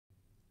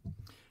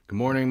Good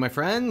morning, my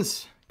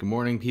friends. Good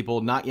morning, people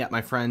not yet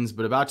my friends,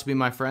 but about to be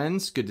my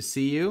friends. Good to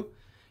see you.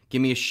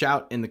 Give me a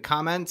shout in the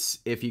comments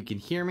if you can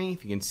hear me,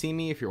 if you can see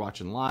me, if you're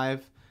watching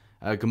live.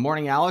 Good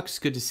morning, Alex.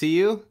 Good to see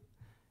you.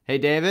 Hey,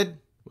 David.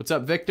 What's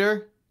up,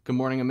 Victor? Good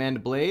morning,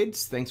 Amanda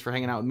Blades. Thanks for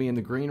hanging out with me in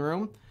the green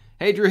room.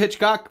 Hey, Drew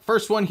Hitchcock.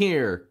 First one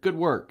here. Good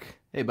work.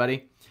 Hey,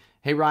 buddy.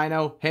 Hey,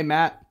 Rhino. Hey,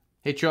 Matt.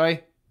 Hey,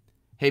 Troy.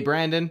 Hey,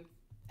 Brandon.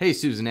 Hey,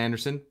 Susan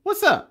Anderson.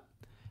 What's up?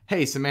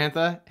 Hey,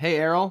 Samantha. Hey,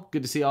 Errol.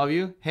 Good to see all of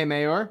you. Hey,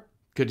 Mayor.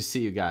 Good to see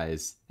you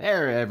guys.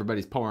 There,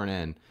 everybody's pouring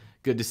in.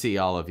 Good to see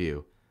all of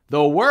you.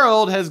 The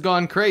world has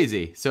gone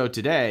crazy, so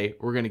today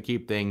we're going to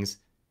keep things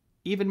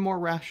even more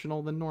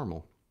rational than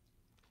normal.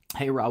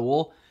 Hey,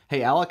 Raul.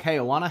 Hey, Alec. Hey,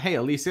 Alana. Hey,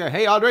 Alicia.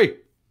 Hey, Audrey.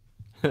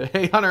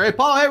 Hey, Hunter. Hey,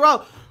 Paul. Hey,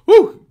 Raul.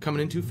 Woo!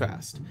 Coming in too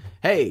fast.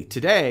 Hey,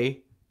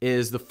 today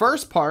is the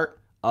first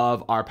part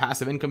of our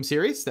passive income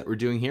series that we're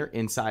doing here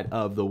inside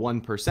of the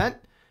 1%.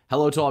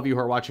 Hello to all of you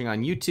who are watching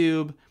on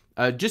YouTube.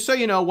 Just so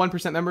you know,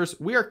 1% members,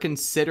 we are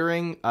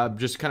considering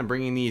just kind of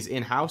bringing these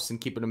in-house and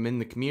keeping them in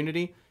the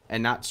community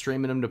and not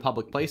streaming them to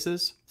public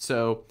places.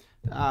 So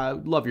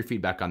love your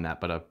feedback on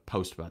that, but a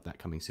post about that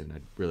coming soon.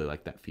 I'd really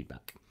like that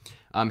feedback.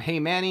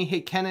 Hey, Manny.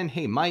 Hey, Kenan.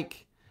 Hey,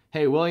 Mike.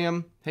 Hey,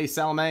 William. Hey,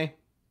 Salome.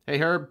 Hey,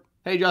 Herb.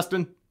 Hey,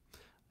 Justin.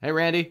 Hey,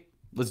 Randy.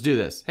 Let's do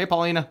this. Hey,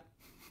 Paulina.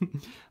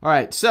 All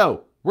right,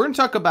 so we're going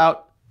to talk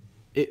about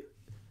it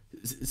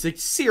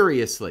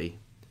seriously.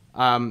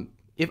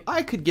 If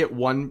I could get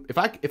one,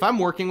 if I'm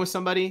working with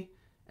somebody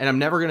and I'm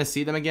never going to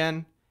see them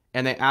again,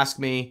 and they ask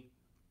me,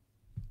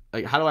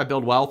 like, how do I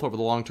build wealth over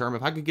the long term?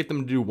 If I could get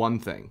them to do one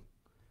thing,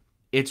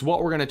 it's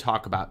what we're going to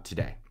talk about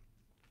today.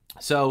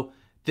 So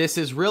this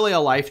is really a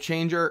life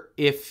changer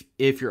if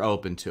you're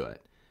open to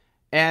it.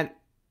 And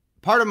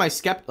part of my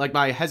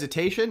my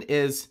hesitation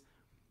is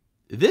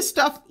this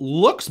stuff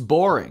looks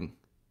boring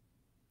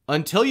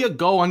until you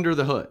go under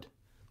the hood.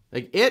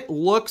 Like, it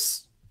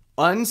looks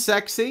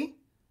unsexy.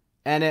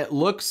 And it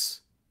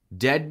looks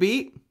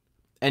deadbeat,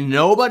 and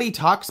nobody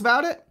talks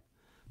about it.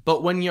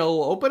 But when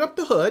you'll open up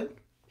the hood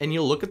and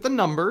you look at the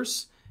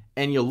numbers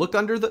and you look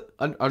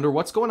under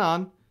what's going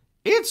on,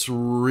 it's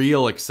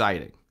real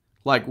exciting,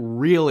 like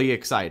really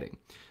exciting.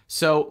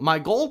 So my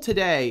goal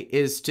today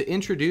is to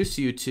introduce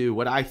you to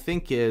what I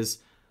think is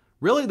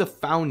really the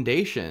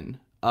foundation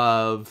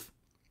of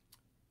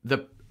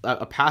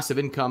a passive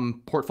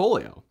income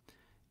portfolio.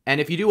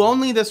 And if you do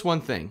only this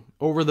one thing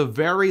over the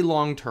very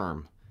long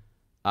term,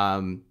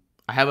 I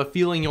have a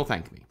feeling you'll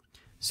thank me.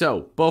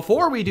 So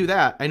before we do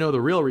that, I know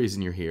the real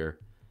reason you're here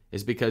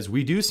is because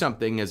we do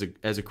something as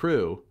a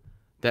crew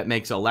that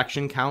makes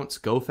election counts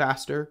go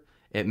faster.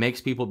 It makes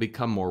people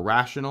become more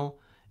rational.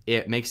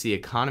 It makes the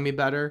economy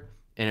better,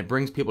 and it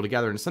brings people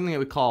together into something that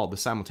we call the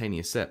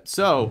simultaneous sip.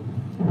 So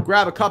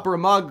grab a cup or a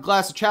mug, a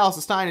glass of chalice,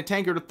 a stein, a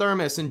tankard, a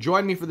thermos, and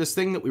join me for this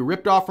thing that we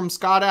ripped off from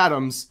Scott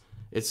Adams.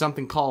 It's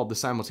something called the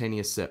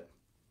simultaneous sip.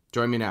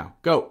 Join me now.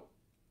 Go.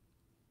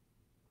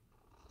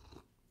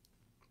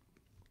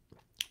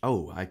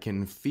 Oh, I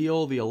can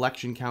feel the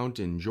election count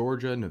in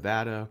Georgia,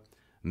 Nevada,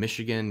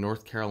 Michigan,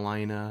 North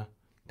Carolina,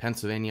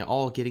 Pennsylvania,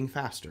 all getting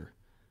faster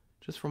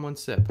just from one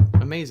sip.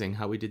 Amazing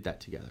how we did that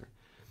together.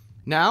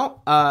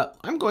 Now,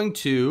 I'm going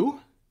to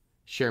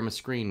share my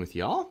screen with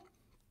y'all.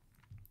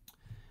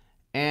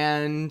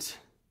 And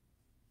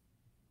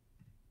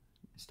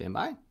stand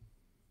by.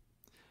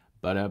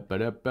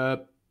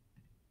 Ba-da-ba-da-ba.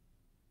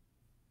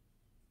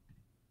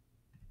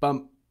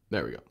 Bump.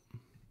 There we go.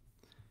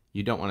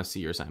 You don't want to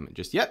see your assignment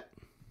just yet.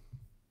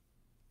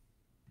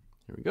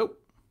 Here we go.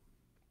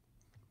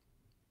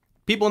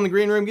 People in the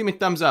green room, give me a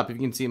thumbs up if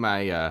you can see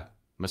my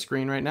my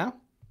screen right now.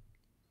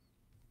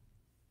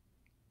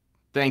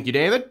 Thank you,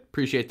 David.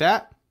 Appreciate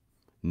that.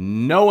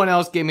 No one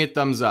else gave me a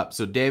thumbs up.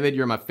 So, David,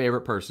 you're my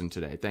favorite person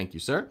today. Thank you,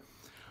 sir.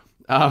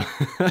 I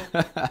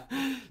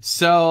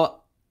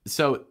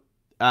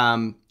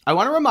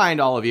want to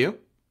remind all of you,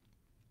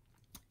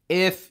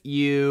 if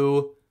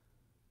you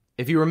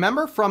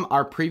remember from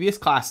our previous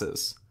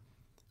classes,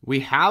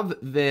 we have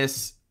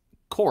this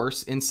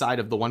course inside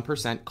of the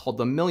 1% called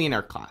the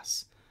Millionaire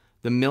Class.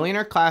 The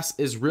Millionaire Class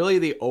is really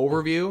the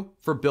overview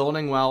for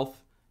building wealth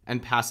and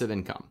passive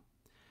income.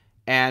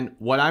 And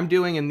what I'm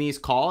doing in these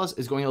calls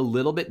is going a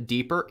little bit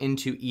deeper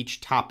into each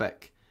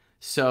topic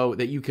so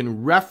that you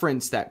can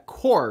reference that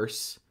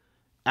course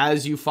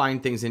as you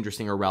find things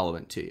interesting or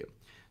relevant to you.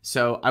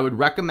 So I would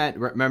recommend,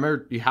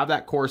 remember, you have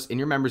that course in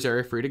your members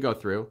area for you to go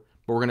through,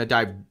 but we're going to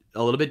dive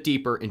a little bit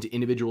deeper into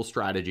individual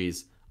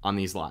strategies on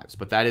these lives,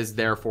 but that is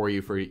there for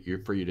you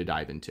to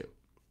dive into.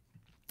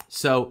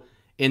 So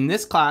in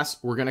this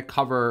class, we're going to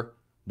cover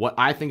what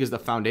I think is the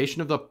foundation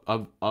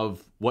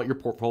of what your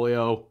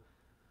portfolio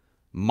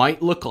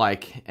might look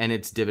like, and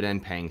it's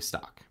dividend paying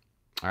stock.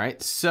 All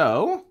right.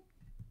 So,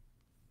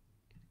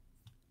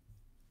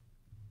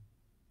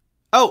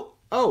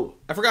 oh,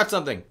 I forgot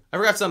something.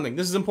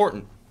 This is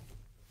important.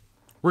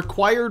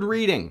 Required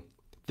reading.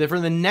 That for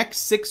the next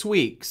 6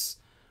 weeks,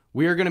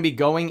 we are going to be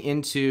going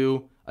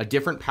into a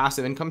different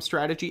passive income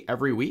strategy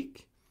every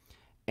week.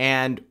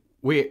 And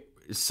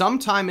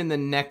sometime in the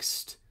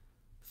next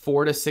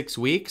 4 to 6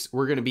 weeks,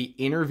 we're going to be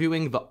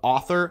interviewing the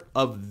author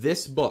of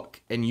this book,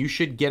 and you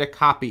should get a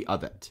copy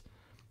of it.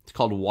 It's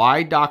called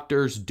Why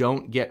Doctors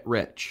Don't Get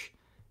Rich.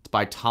 It's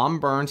by Tom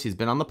Burns. He's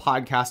been on the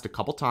podcast a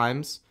couple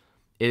times.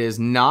 It is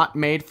not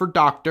made for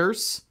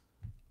doctors,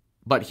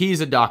 but he's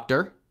a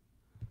doctor.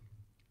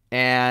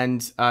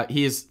 And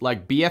he's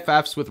like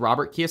BFFs with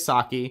Robert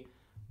Kiyosaki,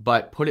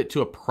 but put it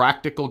to a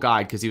practical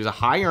guide because he was a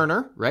high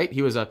earner, right?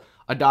 He was a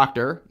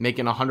doctor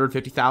making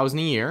 $150,000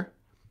 a year,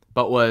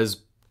 but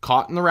was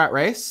caught in the rat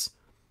race,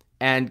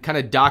 and kind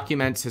of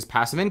documents his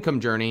passive income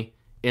journey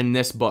in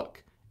this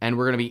book. And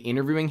we're going to be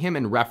interviewing him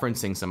and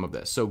referencing some of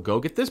this. So go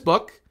get this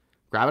book,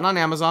 grab it on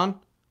Amazon,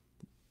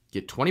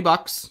 get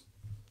 $20.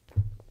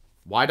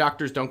 Why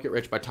Doctors Don't Get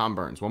Rich by Tom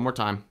Burns. One more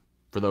time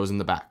for those in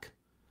the back.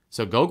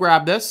 So go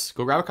grab this,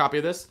 go grab a copy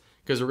of this,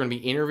 because we're going to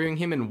be interviewing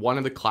him in one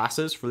of the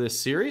classes for this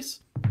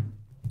series.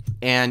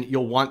 And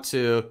you'll want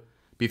to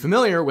be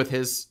familiar with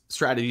his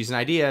strategies and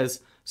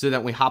ideas so that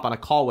when we hop on a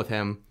call with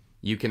him,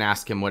 you can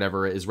ask him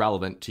whatever is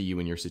relevant to you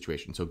and your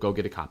situation. So go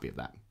get a copy of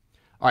that.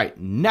 All right,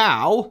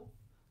 now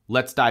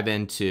let's dive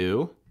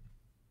into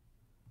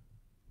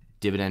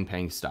dividend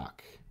paying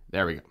stock.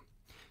 There we go.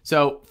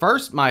 So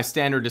first, my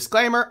standard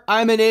disclaimer,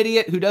 I'm an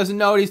idiot who doesn't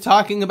know what he's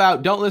talking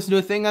about. Don't listen to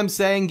a thing I'm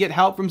saying. Get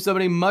help from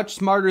somebody much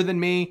smarter than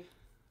me.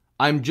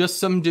 I'm just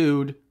some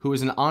dude who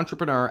is an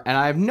entrepreneur, and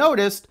I've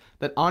noticed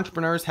that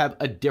entrepreneurs have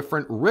a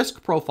different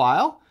risk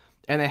profile,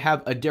 and they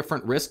have a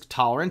different risk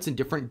tolerance and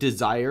different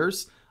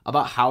desires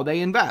about how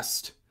they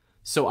invest.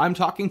 So I'm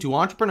talking to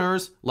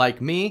entrepreneurs like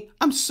me.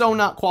 I'm so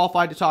not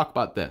qualified to talk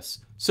about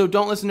this. So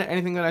don't listen to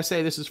anything that I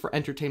say. This is for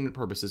entertainment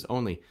purposes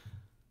only.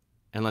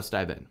 And let's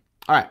dive in.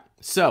 All right.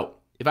 So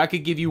if I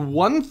could give you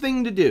one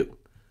thing to do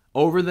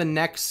over the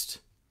next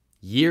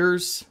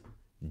years,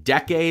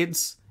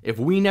 decades, if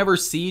we never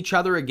see each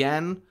other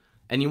again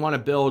and you want to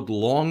build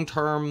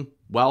long-term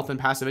wealth and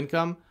passive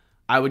income,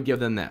 I would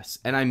give them this.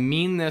 And I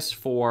mean this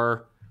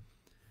for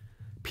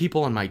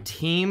people on my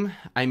team.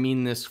 I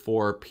mean this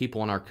for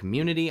people in our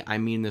community. I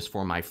mean this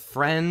for my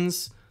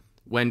friends.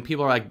 When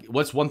people are like,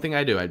 what's one thing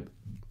I do? I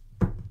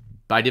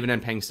buy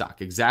dividend paying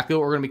stock. Exactly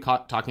what we're going to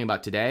be talking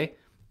about today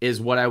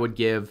is what I would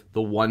give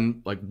the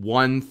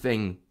one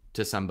thing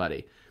to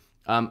somebody.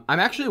 I'm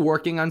actually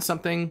working on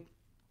something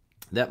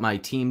that my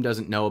team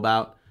doesn't know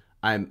about.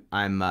 I'm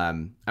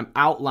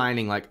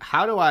outlining like,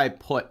 how do I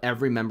put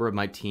every member of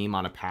my team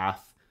on a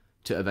path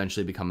to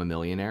eventually become a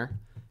millionaire?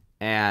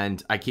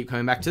 And I keep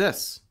coming back to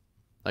this.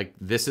 Like,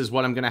 this is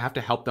what I'm going to have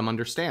to help them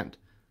understand.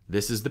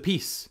 This is the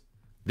piece.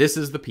 This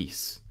is the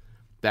piece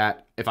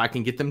that if I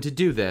can get them to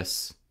do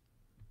this,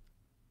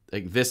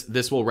 like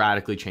this will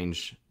radically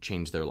change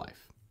their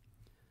life.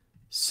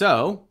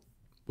 So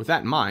with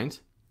that in mind,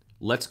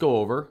 let's go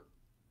over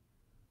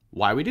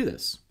why we do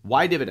this.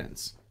 Why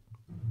dividends?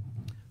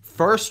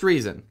 First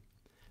reason,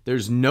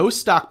 there's no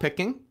stock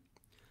picking.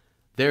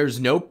 There's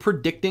no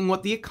predicting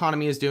what the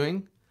economy is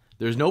doing.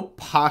 There's no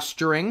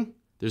posturing.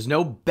 There's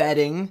no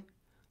betting.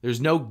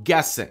 There's no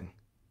guessing.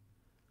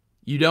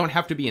 You don't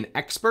have to be an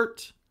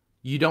expert.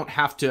 You don't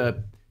have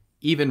to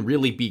even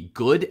really be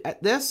good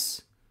at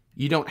this.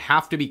 You don't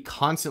have to be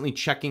constantly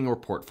checking your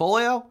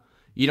portfolio.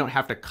 You don't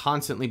have to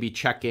constantly be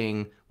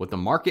checking what the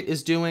market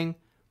is doing.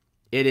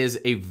 It is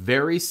a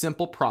very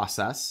simple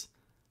process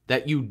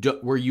that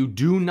where you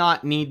do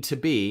not need to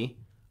be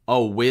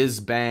a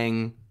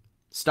whiz-bang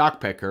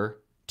stock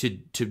picker to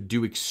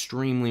do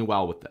extremely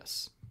well with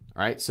this.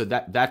 All right, so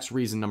that's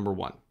reason number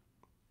one.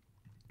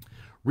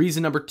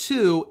 Reason number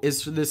two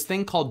is for this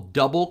thing called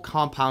double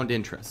compound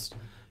interest.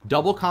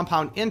 Double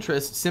compound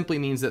interest simply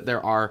means that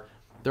there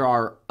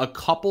are a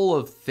couple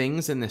of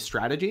things in this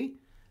strategy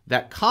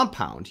that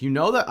compound. You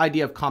know the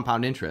idea of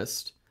compound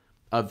interest,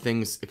 of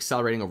things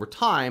accelerating over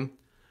time,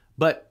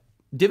 but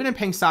dividend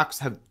paying stocks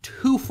have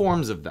two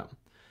forms of them.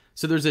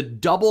 So there's a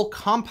double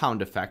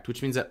compound effect,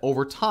 which means that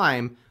over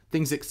time,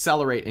 things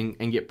accelerate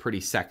and get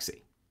pretty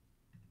sexy.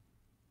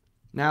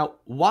 Now,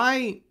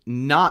 why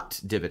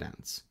not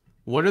dividends?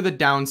 What are the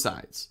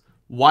downsides?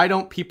 Why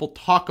don't people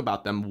talk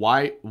about them?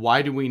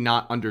 Why do we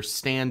not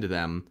understand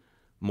them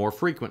more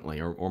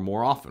frequently or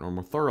more often or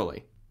more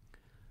thoroughly?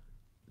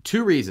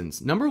 Two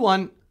reasons. Number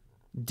one,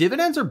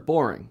 dividends are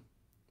boring.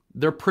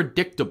 They're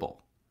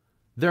predictable.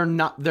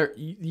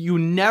 You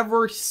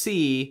never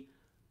see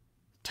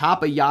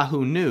top of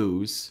Yahoo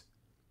News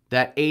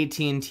that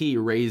AT&T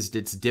raised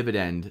its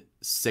dividend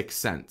 6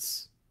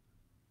 cents.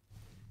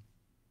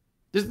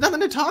 There's nothing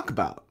to talk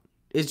about.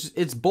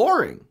 It's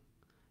boring.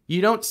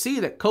 You don't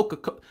see that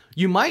Coca-Cola.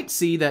 You might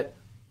see that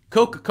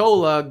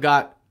Coca-Cola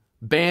got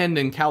banned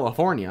in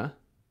California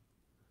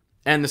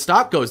and the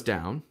stock goes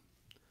down.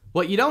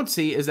 What you don't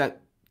see is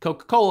that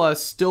Coca-Cola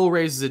still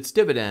raises its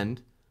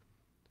dividend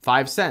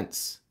 5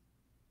 cents.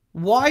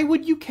 Why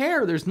would you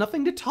care? There's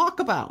nothing to talk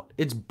about.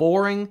 It's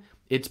boring.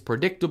 It's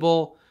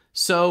predictable.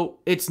 So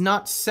it's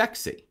not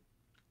sexy.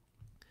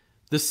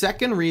 The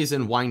second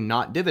reason why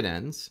not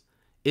dividends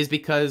is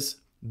because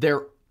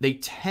they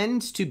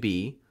tend to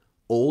be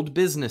old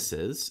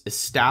businesses,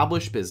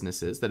 established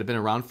businesses that have been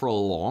around for a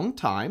long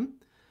time,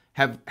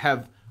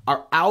 have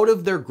are out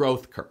of their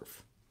growth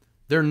curve.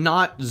 They're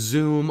not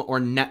Zoom or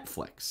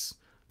Netflix.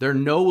 They're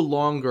no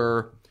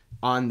longer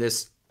on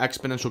this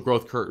exponential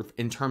growth curve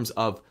in terms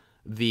of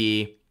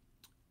the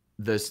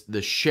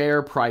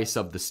share price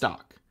of the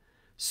stock.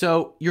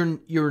 So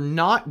you're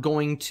not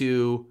going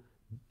to,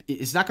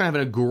 it's not going to have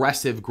an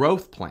aggressive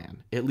growth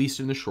plan, at least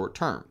in the short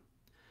term.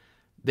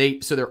 They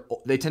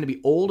tend to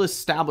be old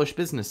established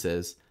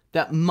businesses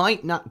that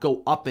might not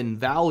go up in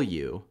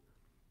value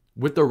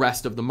with the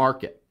rest of the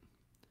market.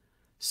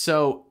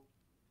 So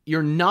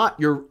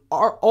you're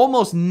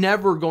almost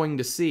never going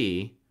to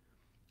see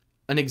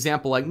an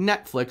example like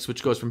Netflix,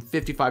 which goes from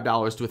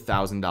 $55 to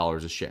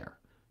 $1,000 a share.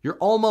 You're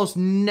almost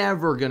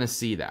never going to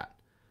see that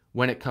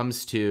when it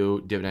comes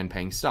to dividend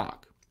paying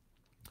stock.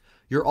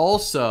 You're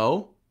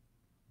also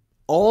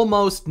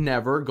almost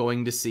never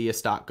going to see a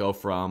stock go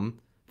from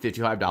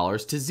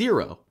 $55 to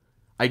zero.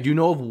 I do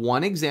know of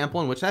one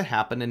example in which that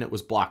happened, and it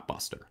was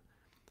Blockbuster.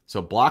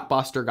 So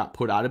Blockbuster got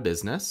put out of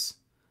business,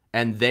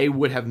 and they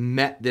would have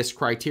met this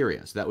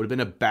criteria. So that would have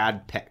been a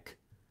bad pick.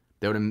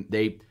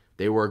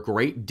 They were a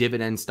great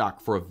dividend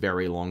stock for a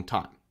very long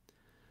time.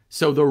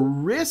 So the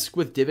risk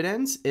with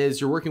dividends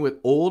is you're working with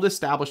old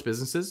established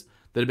businesses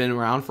that have been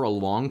around for a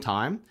long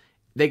time.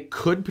 They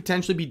could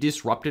potentially be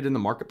disrupted in the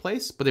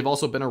marketplace, but they've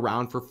also been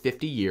around for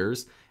 50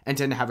 years and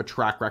tend to have a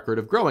track record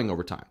of growing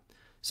over time.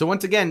 So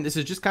once again, this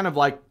is just kind of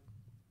like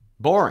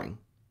boring.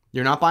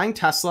 You're not buying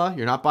Tesla.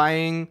 You're not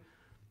buying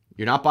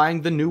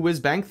the new whiz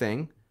bang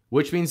thing,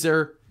 which means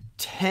there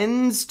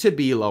tends to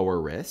be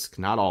lower risk.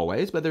 Not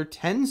always, but there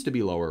tends to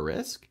be lower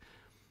risk.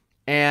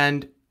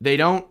 And they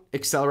don't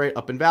accelerate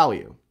up in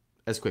value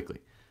as quickly.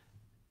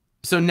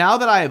 So now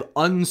that I have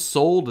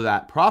unsold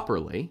that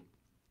properly,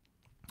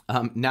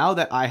 now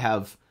that I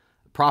have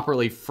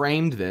properly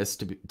framed this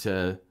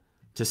to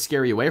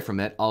scare you away from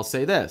it, I'll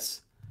say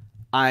this.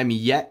 I'm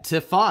yet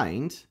to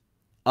find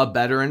a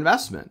better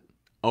investment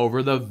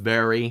over the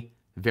very,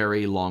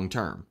 very long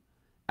term.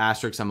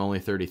 Asterisk, I'm only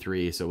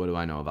 33, so what do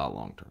I know about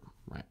long term,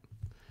 right?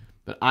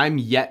 But I'm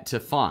yet to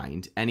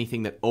find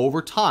anything that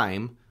over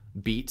time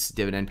beats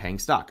dividend paying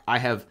stock. I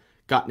have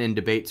gotten in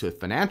debates with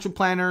financial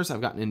planners.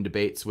 I've gotten in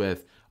debates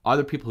with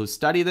other people who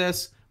study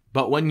this.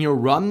 But when you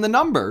run the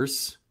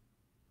numbers,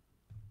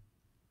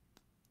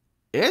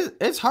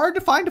 it's hard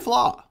to find a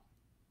flaw.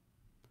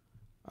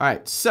 All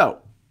right,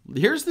 so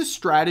here's the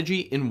strategy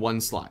in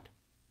one slide.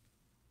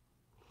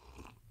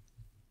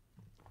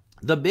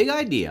 The big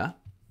idea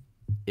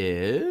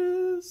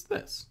is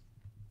this.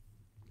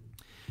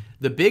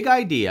 The big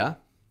idea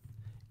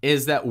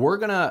is that we're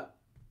going to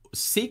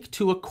seek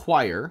to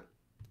acquire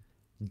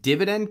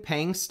dividend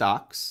paying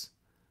stocks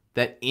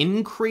that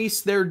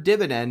increase their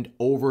dividend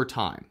over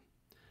time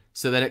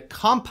so that it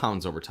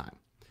compounds over time.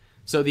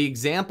 So the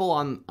example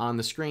on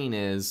the screen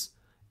is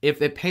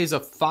if it pays a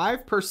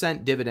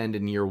 5% dividend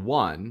in year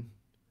one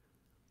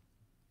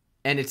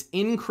and it's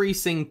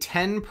increasing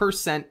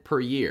 10% per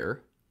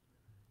year,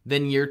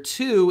 then year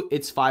two,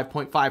 it's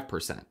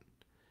 5.5%.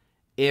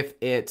 If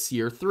it's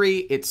year three,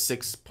 it's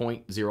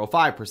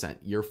 6.05%.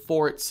 Year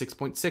four, it's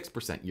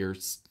 6.6%. Year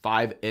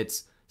five,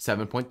 it's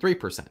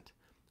 7.3%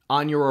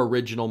 on your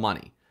original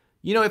money.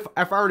 You know, if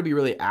I were to be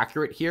really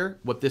accurate here,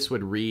 what this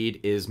would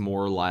read is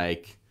more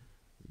like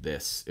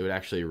this. It would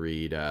actually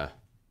read,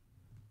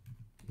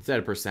 instead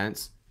of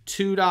percents,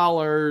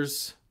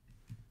 $2,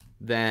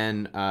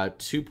 then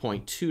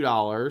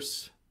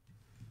 $2.2,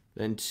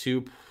 then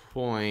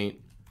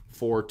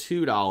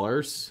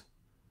 $2.42,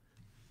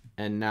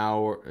 and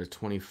now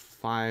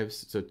 25.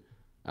 So this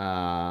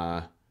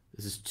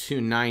is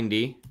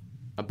 $2.90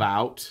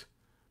 about,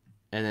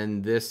 and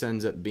then this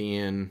ends up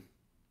being,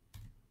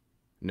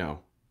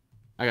 no,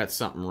 I got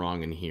something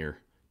wrong in here.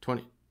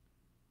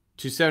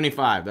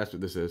 $2.75. That's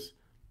what this is.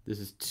 This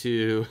is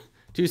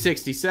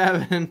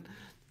 $2.67,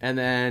 and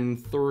then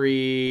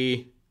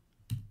 $3.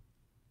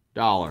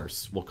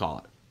 We'll call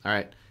it. All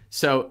right.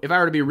 So if I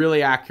were to be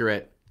really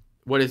accurate,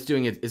 what it's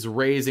doing is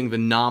raising the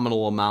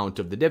nominal amount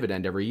of the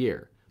dividend every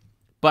year.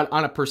 But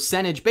on a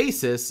percentage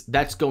basis,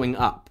 that's going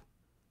up.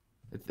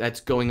 That's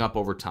going up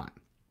over time.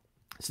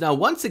 So now,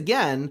 once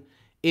again,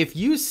 if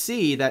you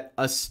see that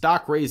a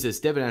stock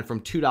raises dividend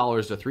from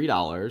 $2 to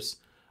 $3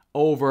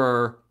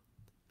 over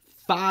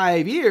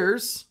 5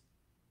 years,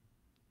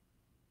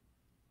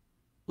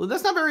 well,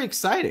 that's not very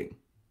exciting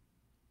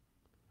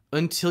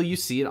until you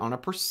see it on a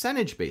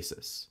percentage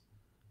basis.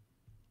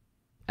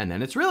 And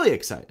then it's really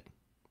exciting.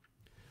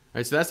 All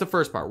right, so that's the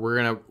first part.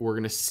 We're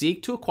gonna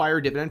seek to acquire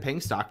dividend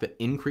paying stock that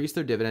increase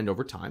their dividend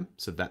over time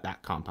so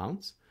that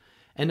compounds.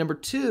 And number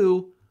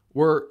two,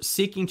 we're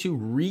seeking to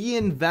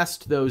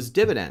reinvest those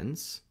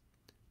dividends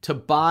to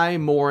buy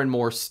more and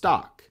more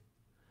stock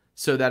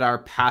so that our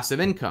passive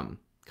income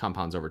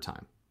compounds over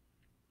time.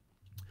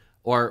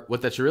 Or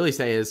what that should really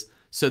say is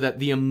so that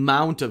the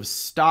amount of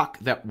stock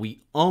that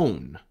we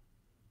own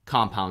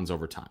compounds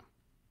over time.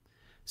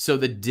 So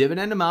the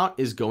dividend amount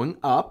is going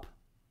up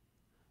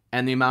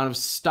and the amount of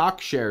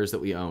stock shares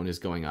that we own is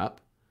going up.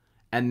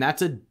 And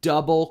that's a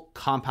double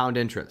compound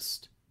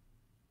interest.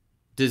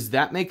 Does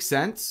that make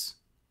sense?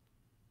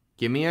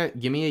 Give me a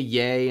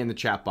yay in the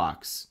chat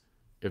box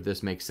if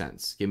this makes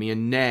sense. Give me a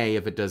nay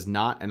if it does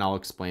not, and I'll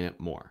explain it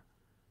more.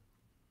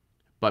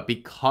 But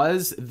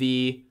because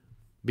the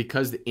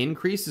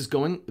increase is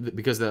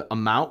because the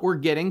amount we're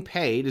getting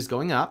paid is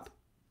going up,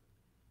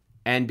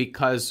 and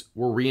because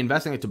we're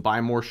reinvesting it to buy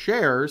more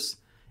shares,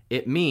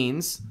 it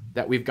means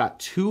that we've got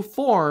two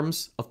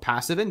forms of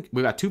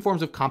we've got two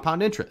forms of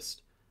compound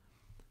interest.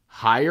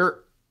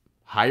 Higher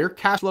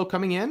cash flow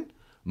coming in,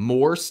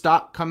 more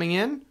stock coming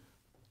in.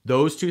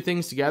 Those two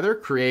things together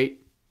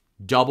create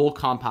double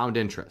compound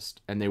interest,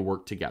 and they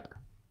work together.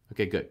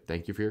 Okay, good.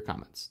 Thank you for your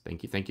comments.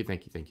 Thank you.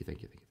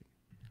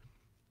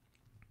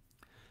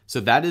 So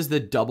that is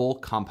the double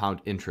compound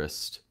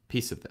interest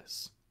piece of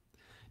this.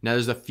 Now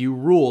there's a few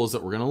rules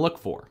that we're going to look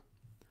for.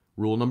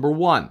 Rule number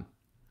 1,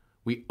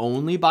 we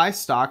only buy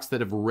stocks that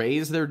have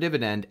raised their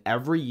dividend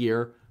every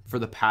year for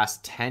the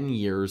past 10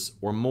 years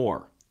or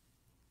more.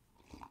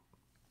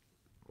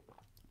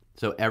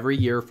 So every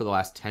year for the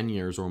last 10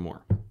 years or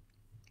more.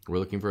 We're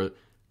looking for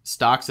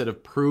stocks that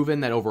have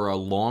proven that over a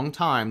long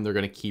time, they're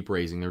going to keep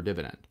raising their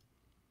dividend.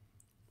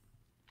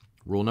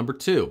 Rule number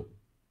 2,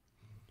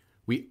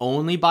 we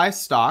only buy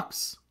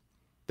stocks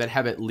that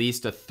have at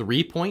least a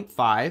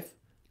 3.5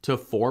 to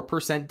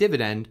 4%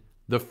 dividend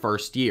the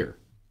first year.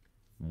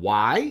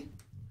 Why?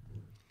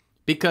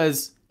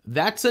 Because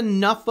that's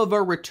enough of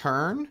a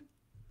return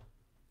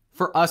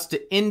for us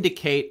to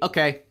indicate,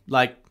 okay,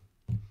 like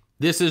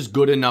this is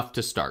good enough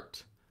to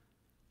start.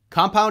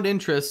 Compound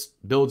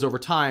interest builds over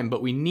time,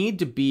 but we need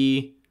to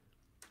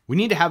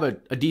have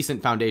a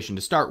decent foundation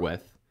to start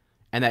with.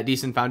 And that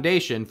decent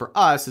foundation for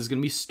us is going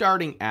to be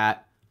starting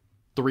at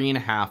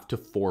 3.5 to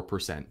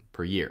 4%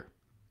 per year.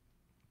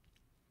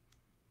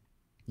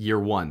 Year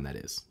one, that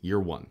is. Year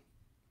one.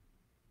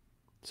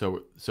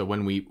 So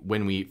when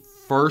we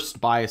first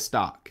buy a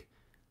stock,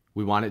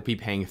 we want it to be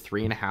paying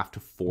 3.5 to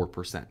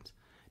 4%.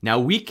 Now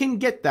we can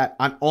get that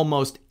on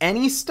almost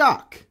any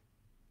stock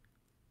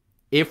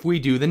if we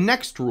do the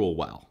next rule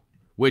well,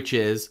 which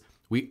is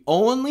we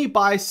only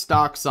buy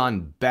stocks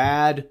on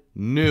bad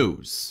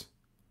news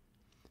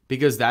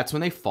because that's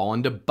when they fall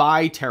into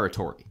buy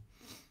territory.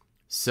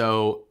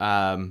 So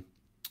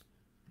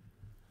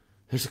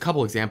there's a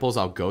couple examples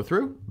I'll go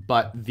through,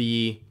 but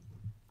the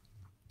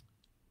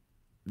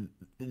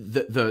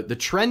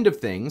trend of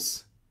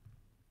things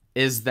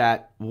is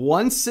that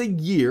once a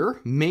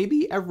year,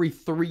 maybe every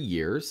 3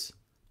 years,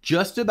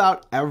 just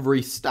about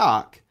every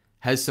stock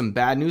has some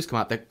bad news come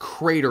out that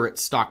crater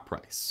its stock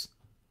price.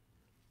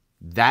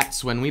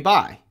 That's when we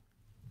buy.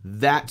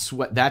 That's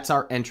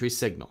our entry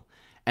signal.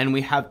 And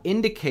we have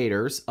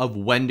indicators of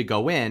when to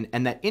go in,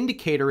 and that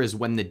indicator is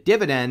when the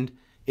dividend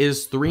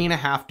is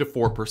 3.5 to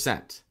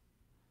 4%.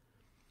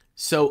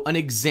 So an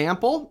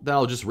example that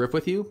I'll just riff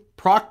with you,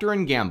 Procter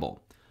 &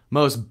 Gamble,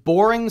 most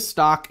boring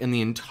stock in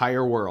the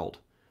entire world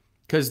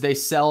because they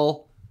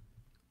sell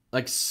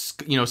like,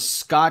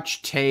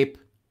 Scotch tape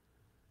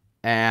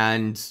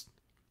and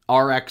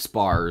RX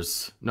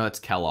bars. No, that's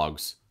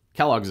Kellogg's.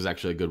 Kellogg's is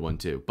actually a good one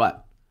too,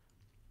 but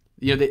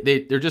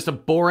they're just a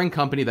boring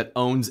company that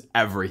owns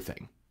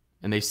everything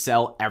and they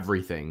sell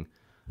everything.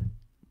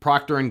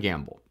 Procter &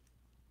 Gamble.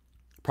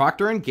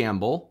 Procter &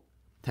 Gamble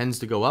tends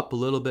to go up a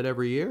little bit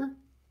every year.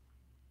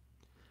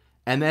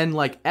 And then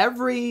like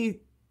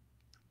every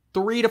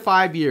 3 to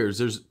 5 years,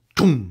 there's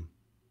boom.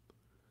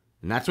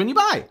 And that's when you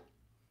buy.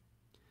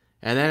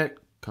 And then it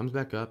comes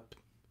back up.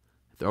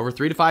 Over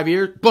 3 to 5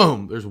 years,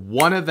 boom, there's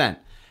one event.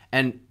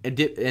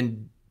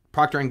 And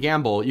Procter &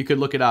 Gamble, you could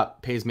look it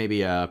up, pays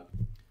maybe a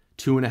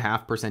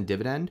 2.5%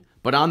 dividend.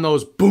 But on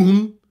those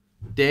boom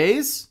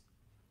days,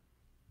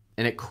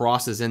 and it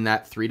crosses in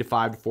that 3 to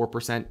 5 to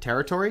 4%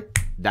 territory,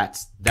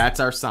 that's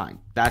our sign.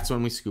 That's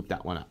when we scoop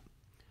that one up.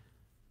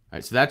 All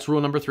right, so that's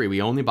rule number 3.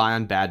 We only buy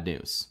on bad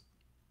news.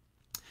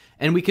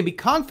 And we can be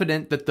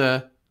confident that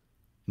the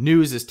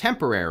news is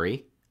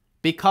temporary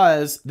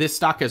because this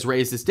stock has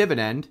raised its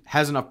dividend,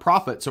 has enough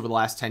profits over the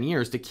last 10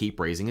 years to keep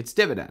raising its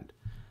dividend.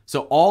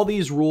 So all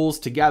these rules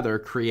together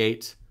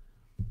create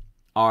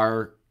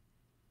our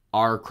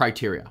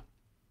criteria.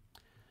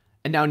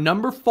 And now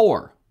number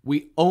 4,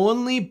 we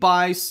only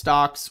buy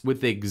stocks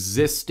with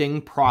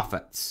existing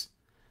profits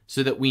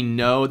so that we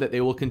know that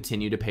they will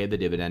continue to pay the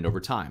dividend over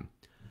time.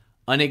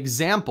 An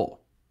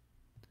example,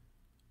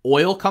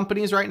 oil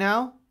companies right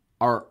now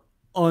are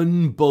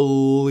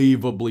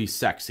unbelievably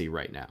sexy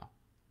right now.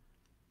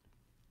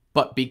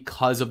 But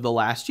because of the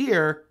last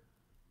year,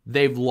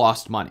 they've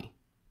lost money.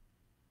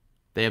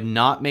 They have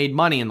not made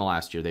money in the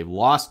last year. They've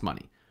lost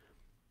money.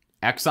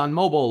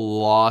 ExxonMobil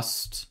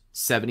lost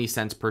 70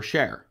 cents per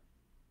share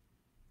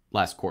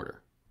last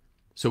quarter.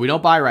 So we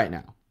don't buy right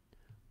now.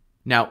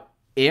 Now,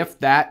 if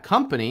that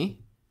company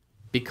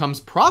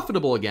becomes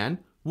profitable again,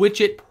 which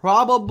it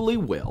probably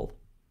will,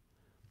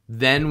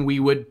 then we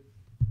would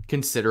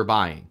consider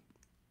buying.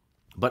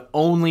 But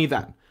only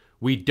then.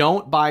 We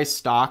don't buy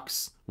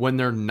stocks when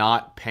they're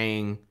not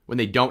paying, when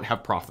they don't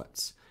have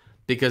profits,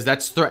 because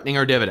that's threatening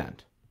our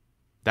dividend.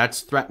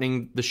 That's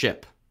threatening the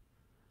ship.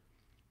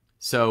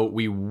 So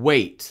we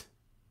wait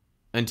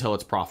until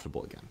it's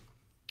profitable again.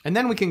 And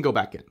then we can go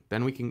back in.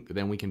 Then we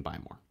can buy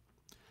more.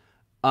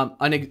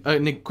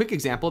 A quick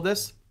example of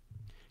this,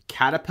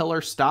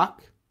 Caterpillar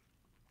stock,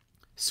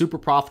 super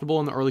profitable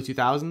in the early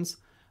 2000s.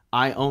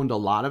 I owned a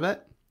lot of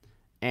it.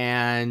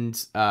 And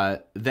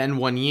then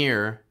one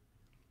year,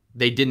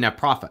 they didn't have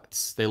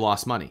profits. They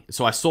lost money.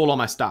 So I sold all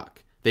my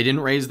stock. They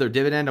didn't raise their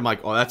dividend. I'm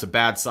like, oh, that's a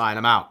bad sign.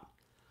 I'm out.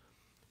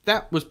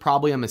 That was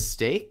probably a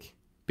mistake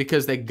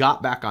because they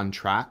got back on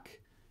track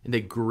and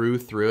they grew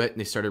through it and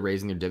they started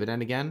raising their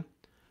dividend again.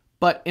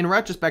 But in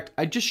retrospect,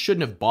 I just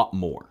shouldn't have bought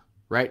more,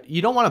 right?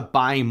 You don't want to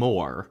buy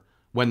more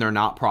when they're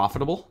not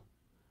profitable.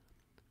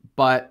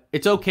 But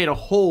it's okay to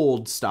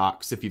hold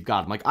stocks if you've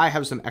got them. Like I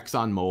have some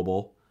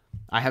ExxonMobil.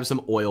 I have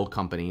some oil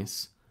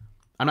companies.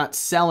 I'm not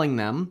selling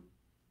them,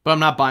 but I'm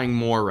not buying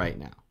more right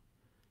now.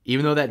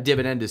 Even though that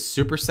dividend is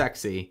super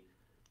sexy,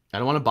 I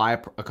don't want to buy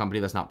a company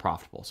that's not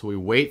profitable. So we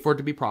wait for it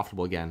to be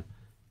profitable again,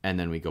 and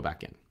then we go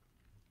back in.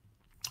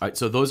 All right,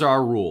 so those are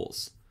our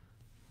rules.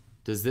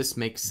 Does this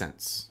make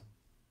sense?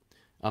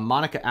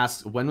 Monica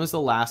asks, when was the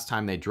last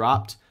time they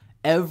dropped?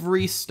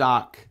 Every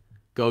stock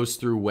goes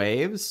through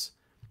waves,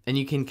 and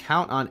you can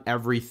count on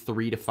every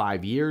 3 to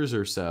 5 years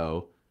or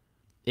so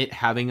it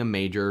having a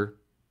major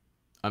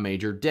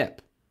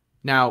dip.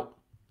 Now,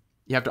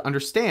 you have to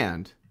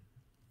understand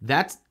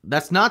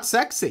that's not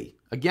sexy.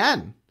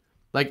 Again,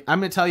 like I'm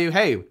going to tell you,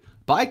 hey,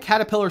 buy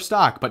Caterpillar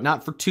stock, but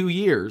not for 2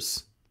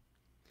 years.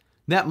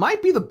 That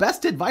might be the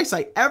best advice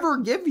I ever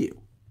give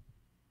you.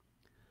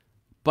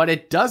 But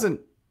it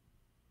doesn't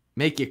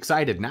make you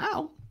excited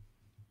now.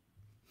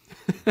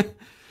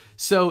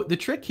 So the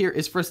trick here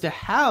is for us to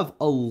have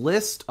a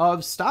list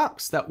of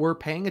stocks that we're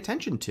paying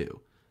attention to.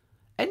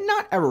 And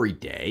not every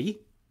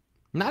day,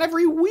 not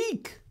every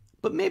week,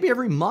 but maybe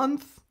every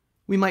month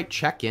we might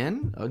check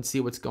in and see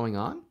what's going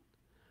on.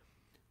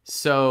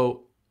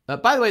 So,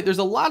 by the way, there's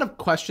a lot of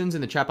questions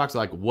in the chat box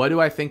like, what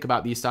do I think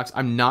about these stocks?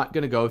 I'm not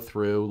going to go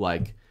through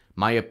like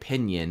my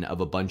opinion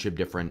of a bunch of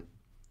different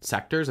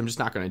sectors. I'm just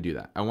not going to do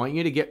that. I want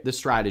you to get the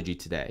strategy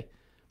today.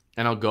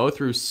 And I'll go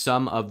through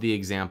some of the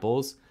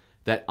examples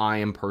that I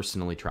am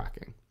personally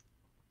tracking.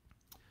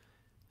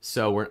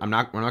 So we're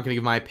not going to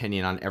give my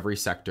opinion on every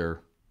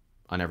sector,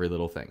 on every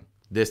little thing.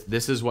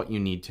 This is what you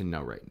need to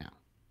know right now.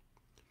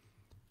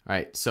 All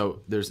right,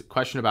 so there's a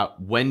question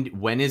about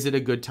when is it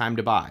a good time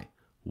to buy?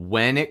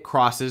 When it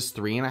crosses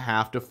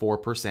 3.5 to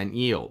 4%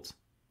 yield.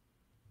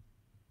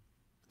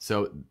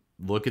 So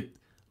look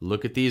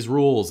at these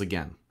rules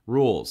again.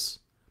 Rules.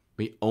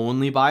 We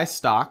only buy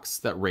stocks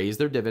that raise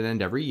their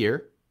dividend every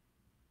year.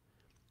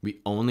 We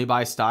only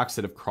buy stocks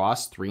that have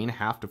crossed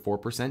 3.5 to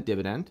 4%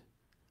 dividend.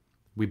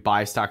 We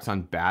buy stocks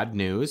on bad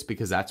news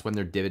because that's when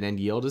their dividend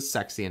yield is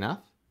sexy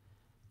enough.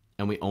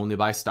 And we only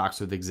buy stocks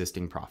with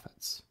existing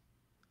profits.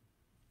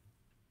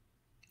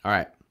 All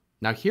right,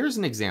 now here's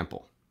an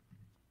example.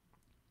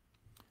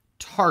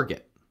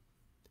 Target.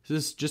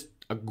 This is just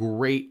a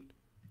great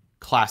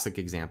classic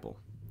example.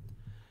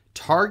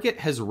 Target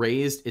has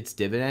raised its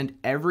dividend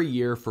every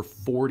year for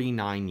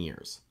 49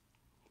 years.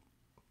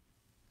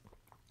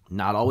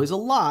 Not always a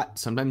lot,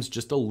 sometimes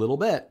just a little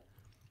bit,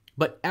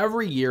 but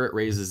every year it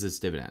raises its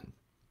dividend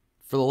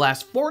for the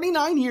last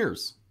 49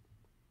 years.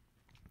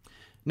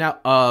 Now,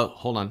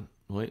 hold on.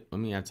 Wait, let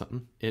me add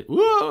something.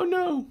 Whoa,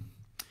 no.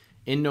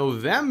 In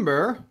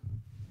November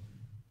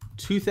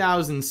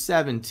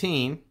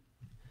 2017,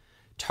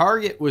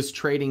 Target was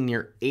trading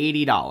near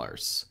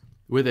 $80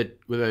 with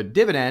a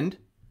dividend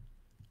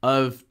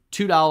of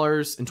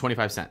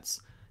 $2.25.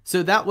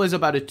 So that was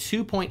about a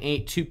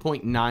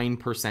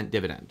 2.9%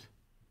 dividend.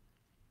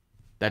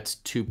 That's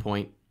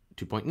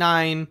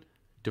 2.9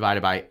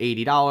 divided by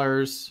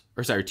 $80,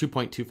 or sorry,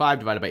 2.25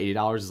 divided by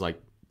 $80 is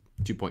like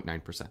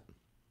 2.9%.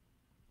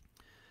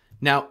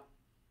 Now,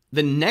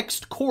 the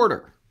next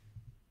quarter,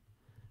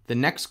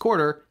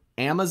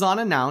 Amazon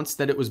announced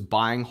that it was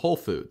buying Whole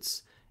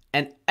Foods,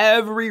 and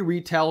every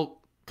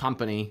retail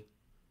company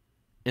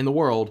in the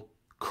world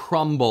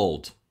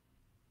crumbled.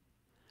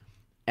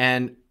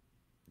 And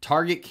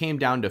Target came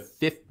down to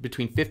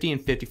between $50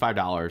 and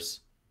 $55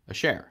 a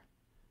share.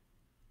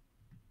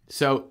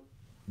 So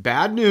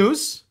bad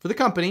news for the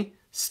company,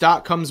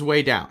 stock comes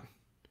way down.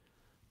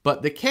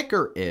 But the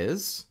kicker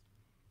is,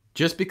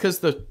 just because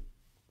the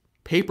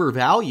paper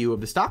value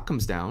of the stock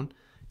comes down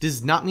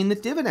does not mean the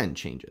dividend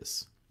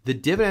changes. The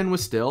dividend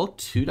was still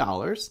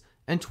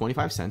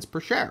 $2.25 per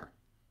share.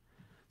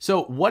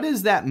 So what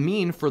does that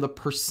mean for the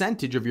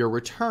percentage of your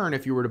return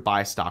if you were to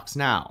buy stocks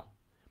now?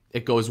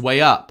 It goes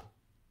way up.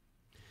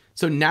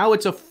 So now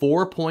it's a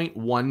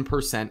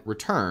 4.1%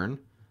 return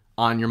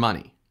on your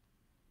money.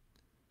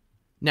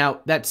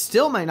 Now, that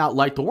still might not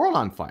light the world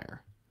on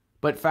fire,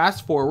 but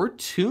fast forward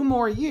 2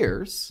 more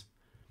years,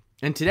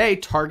 and today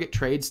Target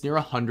trades near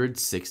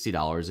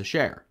 $160 a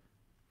share.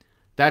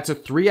 That's a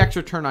 3x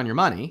return on your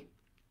money,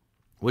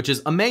 which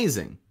is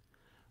amazing.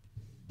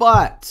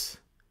 But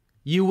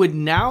you would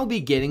now be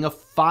getting a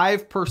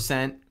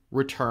 5%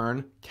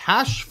 return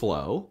cash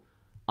flow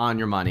on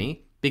your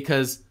money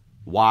because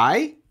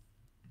why?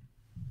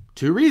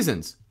 2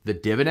 reasons. The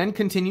dividend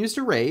continues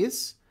to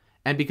raise,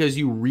 and because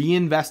you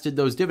reinvested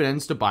those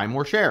dividends to buy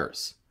more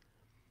shares.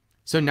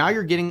 So now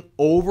you're getting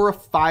over a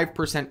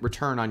 5%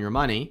 return on your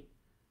money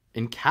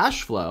in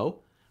cash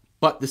flow,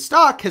 but the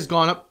stock has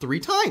gone up 3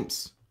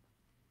 times.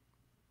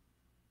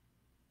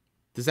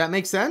 Does that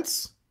make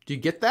sense? Do you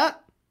get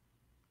that?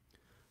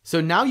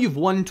 So now you've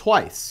won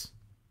twice.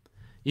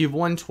 You've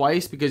won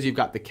twice because you've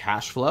got the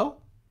cash flow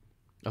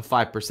of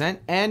 5%,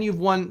 and you've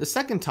won the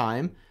second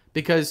time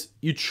because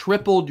you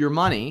tripled your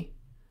money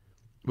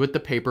with the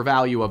paper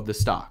value of the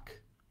stock.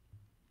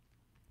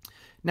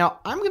 Now,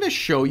 I'm going to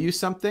show you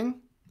something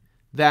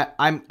that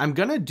I'm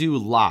going to do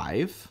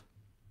live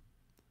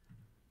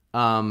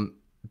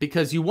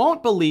because you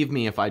won't believe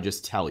me if I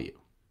just tell you.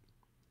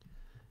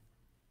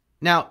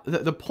 Now,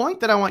 the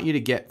point that I want you to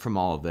get from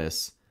all of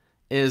this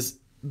is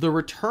the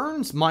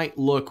returns might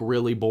look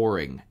really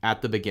boring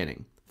at the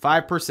beginning.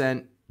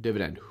 5%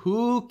 dividend.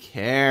 Who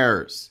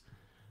cares?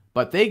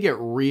 But they get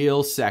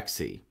real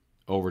sexy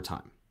over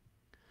time.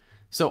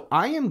 So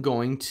I am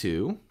going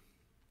to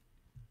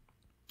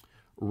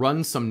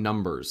run some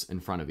numbers in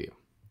front of you.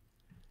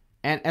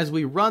 And as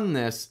we run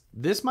this,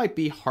 this might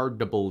be hard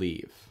to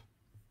believe.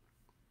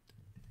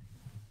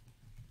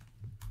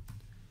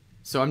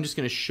 So I'm just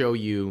going to show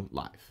you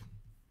live.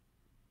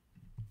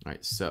 All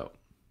right, so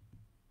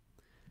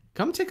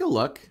come take a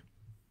look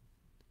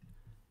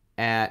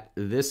at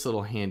this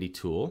little handy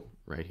tool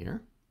right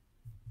here.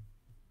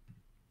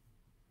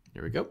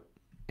 There we go.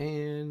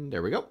 And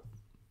there we go.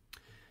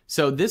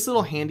 So this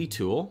little handy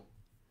tool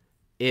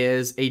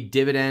is a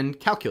dividend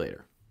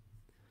calculator.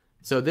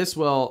 So this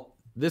will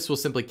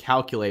simply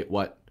calculate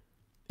what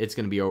it's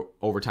going to be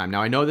over time.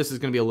 Now I know this is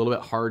going to be a little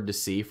bit hard to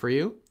see for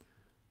you.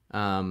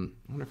 I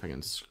wonder if I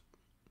can, does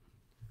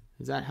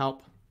that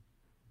help?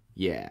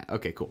 Yeah.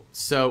 Okay, cool.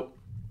 So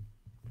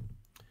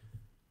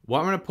what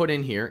I'm going to put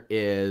in here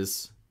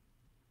is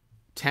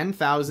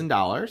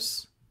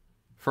 $10,000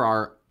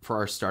 for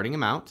our starting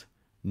amount.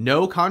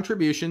 No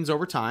contributions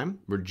over time.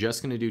 We're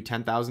just going to do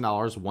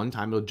 $10,000 one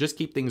time. It'll just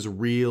keep things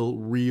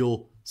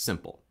real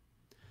simple.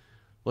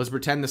 Let's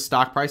pretend the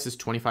stock price is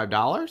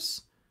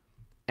 $25.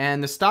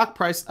 And the stock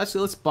price,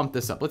 actually, let's bump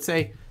this up. Let's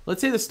say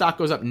the stock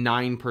goes up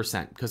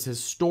 9%, because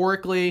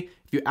historically,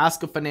 if you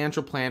ask a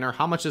financial planner,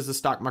 how much is the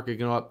stock market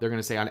going to go up? They're going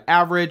to say on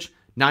average,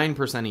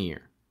 9% a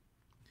year.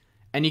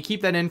 And you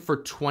keep that in for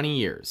 20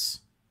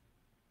 years.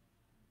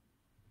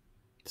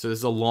 So this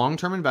is a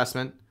long-term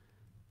investment,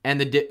 and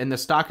the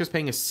stock is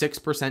paying a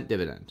 6%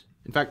 dividend.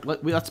 In fact,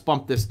 let's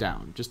bump this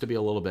down just to be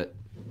a little bit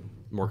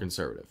more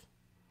conservative.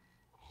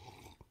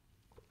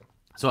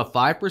 So a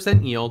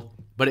 5% yield,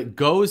 but it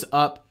goes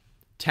up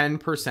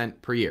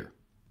 10% per year.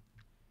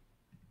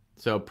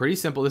 So pretty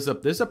simple. This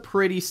is a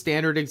pretty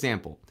standard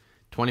example.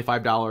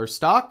 $25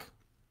 stock,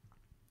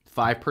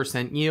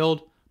 5%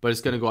 yield, but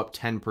it's going to go up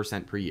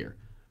 10% per year.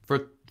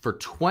 For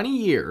 20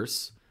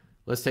 years,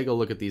 let's take a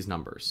look at these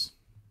numbers.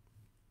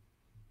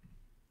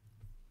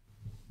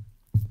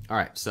 All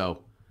right,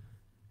 so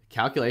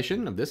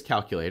calculation of this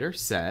calculator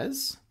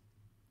says,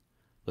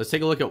 let's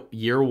take a look at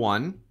year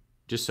one,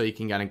 just so you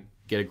can kind of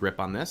get a grip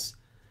on this.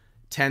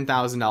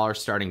 $10,000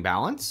 starting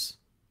balance,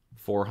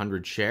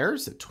 400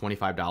 shares at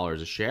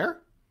 $25 a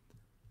share.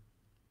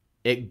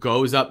 It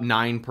goes up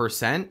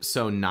 9%,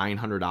 so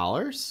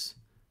 $900.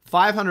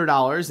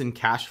 $500 in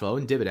cash flow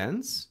and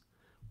dividends,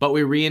 but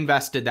we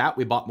reinvested that.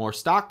 We bought more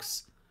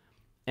stocks.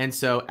 And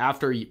so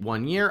after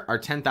 1 year, our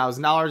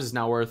 $10,000 is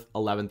now worth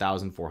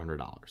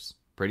 $11,400.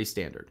 Pretty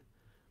standard.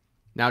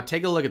 Now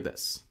take a look at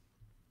this.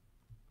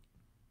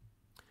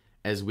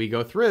 As we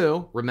go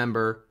through,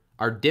 remember,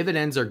 our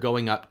dividends are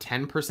going up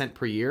 10%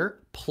 per year,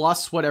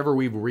 plus whatever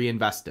we've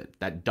reinvested,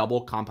 that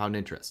double compound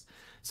interest.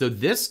 So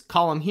this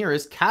column here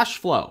is cash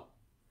flow.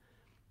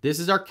 This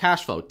is our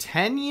cash flow.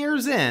 10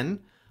 years in,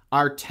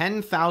 our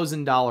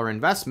 $10,000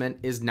 investment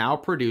is now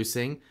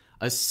producing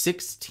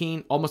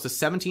almost a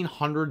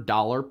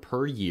 $1,700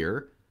 per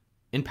year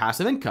in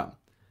passive income,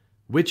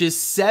 which is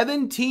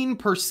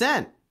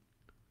 17%.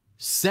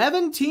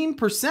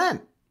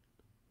 17%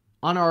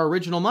 on our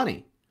original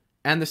money.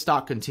 And the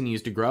stock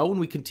continues to grow and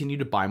we continue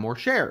to buy more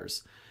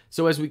shares.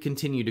 So as we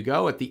continue to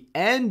go, at the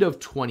end of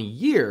 20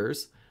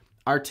 years,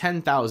 our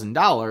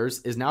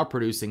 $10,000 is now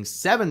producing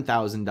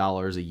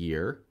 $7,000 a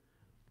year.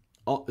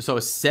 So a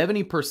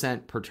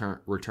 70%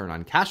 return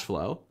on cash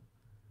flow.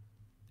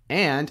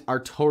 And our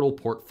total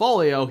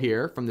portfolio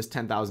here from this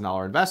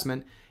 $10,000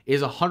 investment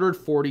is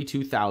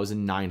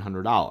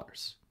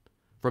 $142,900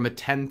 from a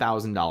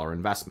 $10,000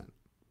 investment.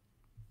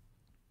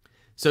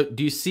 So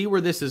do you see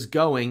where this is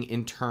going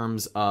in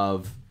terms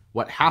of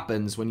what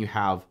happens when you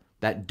have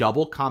that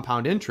double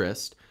compound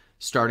interest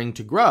starting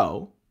to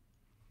grow?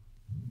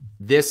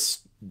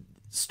 This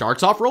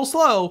starts off real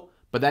slow,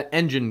 but that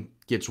engine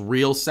gets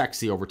real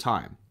sexy over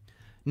time.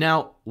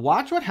 Now,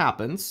 watch what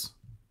happens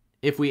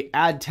if we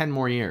add 10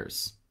 more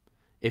years.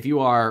 If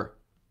you're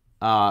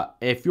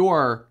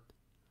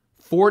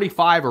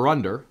 45 or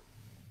under,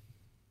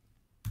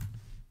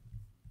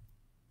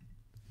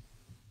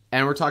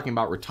 and we're talking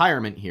about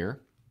retirement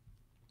here,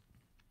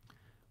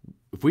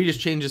 if we just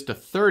change this to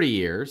 30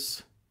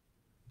 years,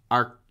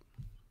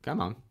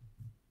 Come on.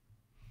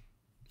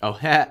 Oh,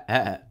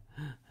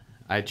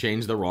 I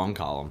changed the wrong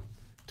column.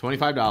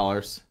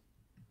 $25,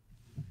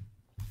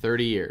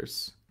 30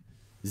 years.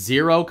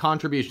 0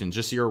 contributions,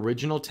 just your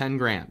original 10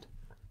 grand.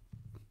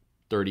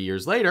 30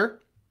 years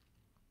later,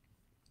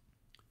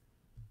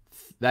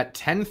 that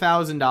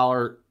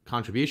 $10,000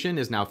 contribution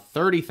is now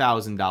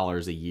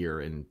 $30,000 a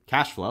year in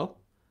cash flow.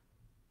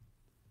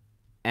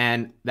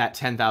 And that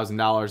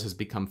 $10,000 has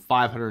become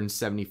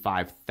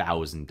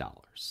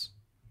 $575,000.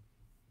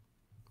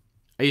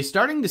 Are you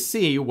starting to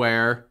see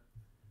where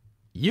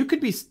you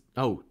could be...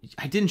 Oh,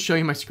 I didn't show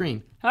you my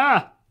screen.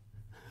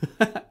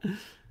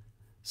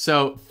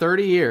 So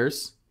 30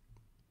 years,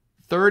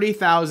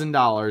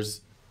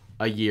 $30,000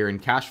 a year in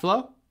cash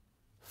flow,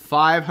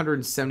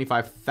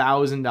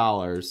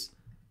 $575,000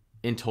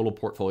 in total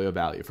portfolio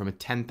value from a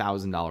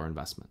 $10,000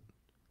 investment.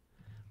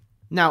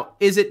 Now,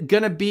 is it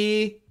going to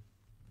be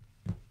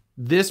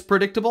this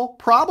predictable?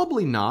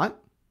 Probably not.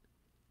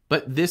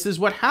 But this is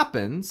what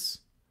happens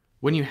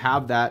when you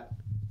have that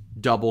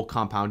double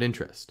compound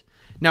interest.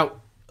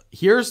 Now,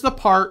 here's the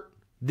part.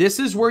 This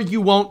is where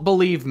you won't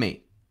believe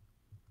me.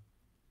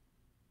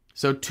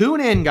 So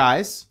tune in,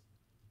 guys.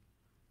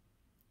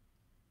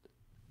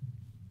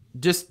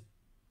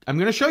 I'm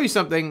going to show you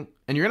something,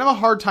 and you're going to have a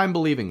hard time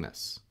believing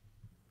this.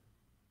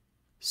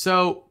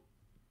 So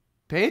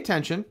pay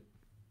attention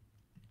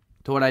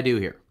to what I do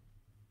here.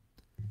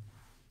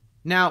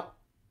 Now,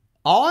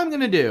 all I'm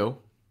going to do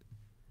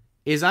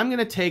is I'm going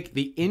to take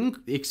the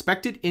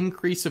expected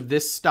increase of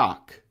this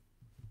stock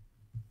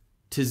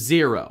to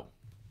 0.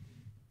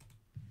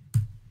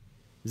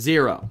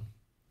 0.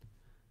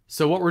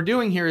 So what we're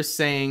doing here is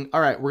saying,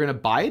 all right, we're going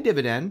to buy a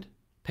dividend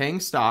paying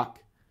stock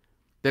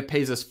that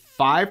pays us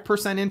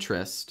 5%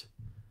 interest,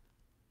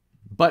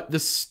 but the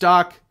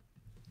stock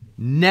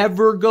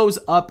never goes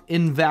up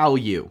in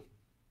value.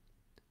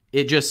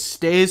 It just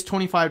stays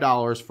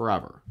 $25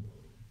 forever.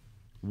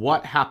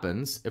 What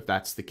happens if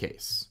that's the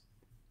case?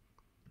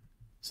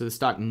 So the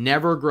stock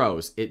never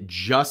grows. It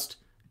just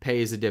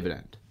pays a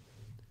dividend.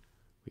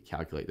 We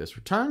calculate this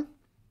return.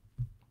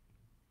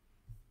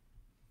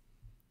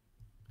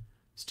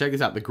 So check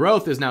this out. The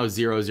growth is now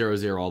 0, 0,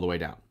 0 all the way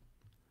down.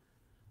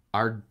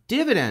 Our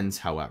dividends,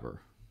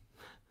 however,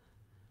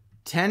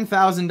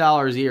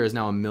 $10,000 a year is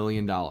now $1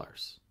 million.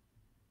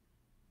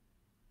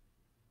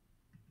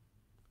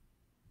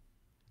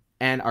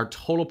 And our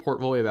total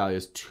portfolio value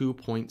is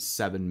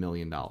 $2.7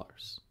 million.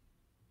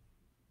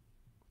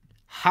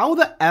 How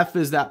the F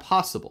is that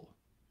possible?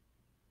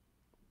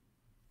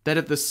 That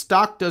if the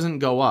stock doesn't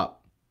go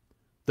up,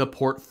 the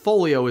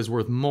portfolio is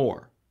worth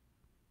more.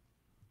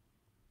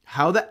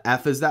 How the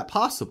F is that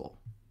possible?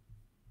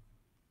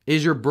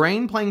 Is your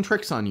brain playing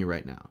tricks on you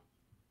right now?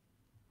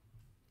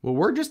 What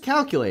we're just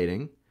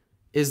calculating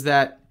is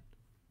that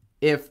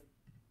if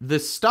the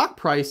stock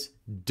price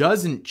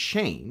doesn't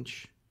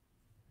change,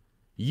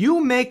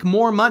 you make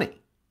more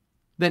money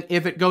than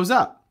if it goes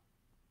up.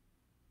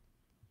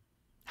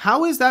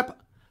 How is that?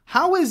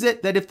 How is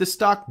it that if the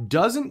stock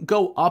doesn't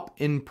go up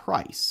in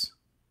price,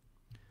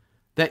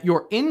 that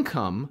your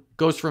income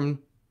goes from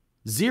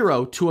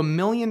 0 to $1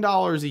 million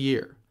a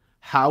year?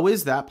 How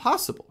is that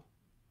possible?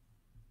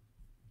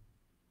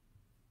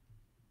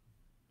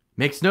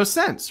 Makes no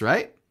sense,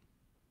 right?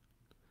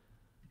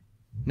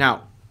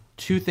 Now,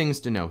 2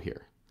 things to know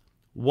here.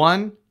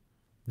 1,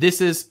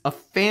 this is a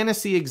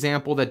fantasy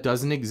example that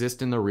doesn't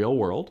exist in the real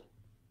world.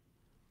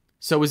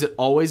 So is it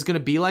always going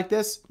to be like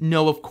this?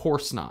 No, of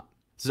course not.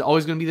 Is it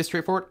always going to be this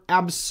straightforward?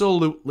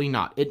 Absolutely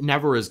not. It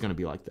never is going to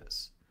be like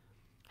this.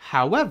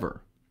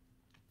 However,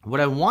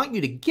 what I want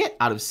you to get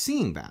out of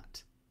seeing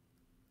that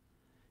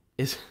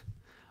is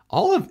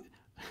all of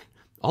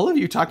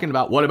you talking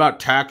about what about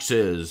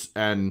taxes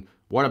and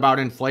what about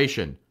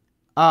inflation?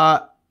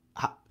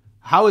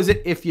 How is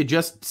it if you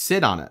just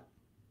sit on it?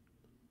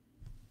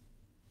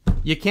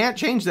 You can't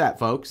change that,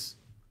 folks.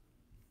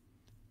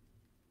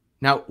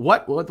 Now,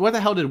 what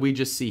the hell did we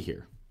just see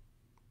here?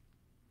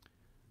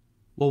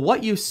 Well,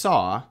 what you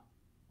saw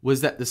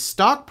was that the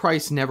stock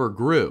price never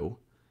grew,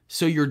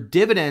 so your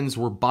dividends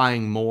were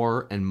buying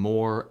more and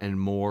more and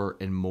more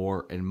and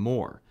more and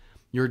more.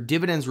 Your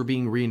dividends were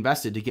being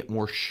reinvested to get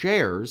more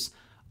shares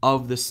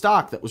of the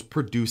stock that was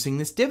producing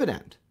this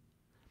dividend.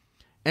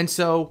 And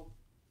so,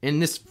 in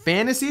this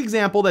fantasy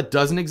example that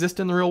doesn't exist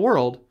in the real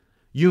world,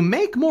 you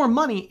make more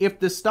money if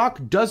the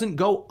stock doesn't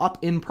go up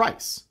in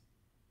price.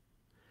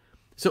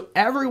 So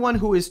everyone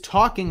who is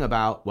talking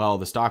about, well,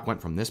 the stock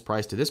went from this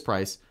price to this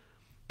price,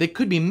 they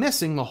could be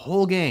missing the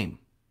whole game.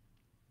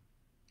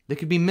 They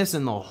could be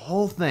missing the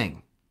whole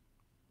thing.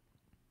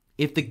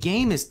 If the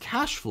game is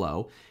cash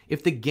flow,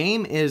 if the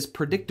game is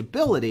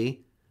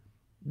predictability,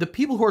 the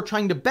people who are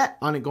trying to bet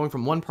on it going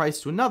from one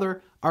price to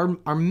another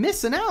are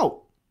missing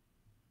out.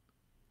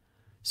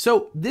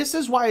 So this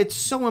is why it's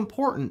so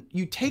important.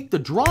 You take the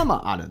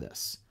drama out of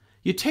this.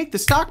 You take the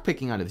stock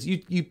picking out of this.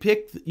 You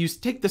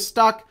take the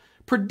stock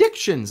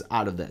predictions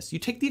out of this. You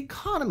take the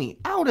economy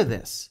out of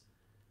this.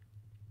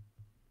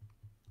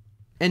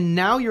 And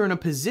now you're in a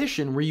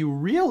position where you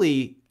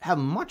really have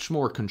much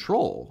more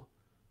control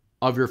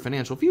of your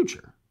financial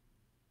future.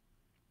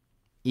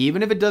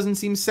 Even if it doesn't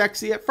seem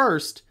sexy at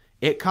first,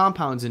 it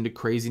compounds into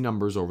crazy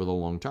numbers over the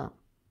long term.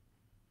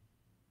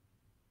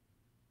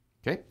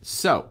 Okay,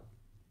 so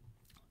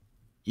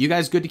you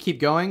guys good to keep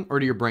going, or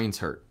do your brains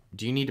hurt?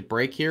 Do you need a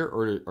break here,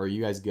 or are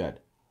you guys good?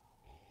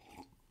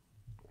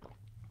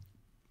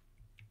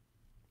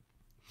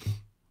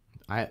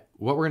 What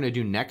we're going to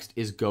do next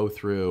is go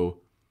through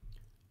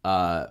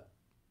a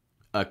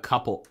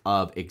couple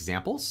of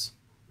examples.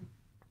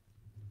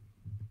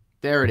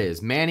 There it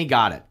is. Manny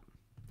got it.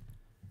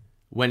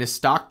 When a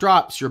stock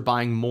drops, you're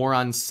buying more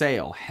on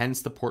sale,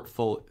 hence the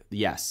portfolio.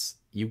 Yes,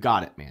 you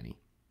got it, Manny.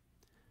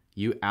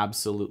 You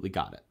absolutely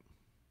got it.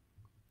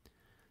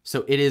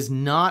 So it is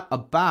not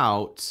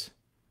about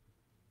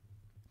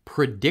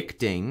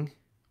predicting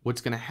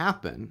what's going to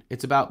happen.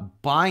 It's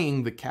about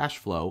buying the cash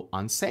flow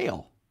on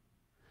sale.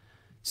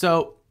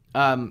 So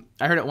I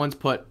heard it once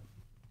put,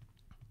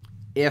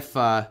 if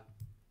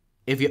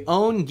you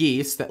own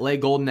geese that lay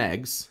golden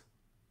eggs,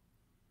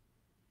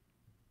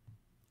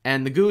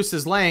 and the goose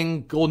is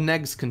laying golden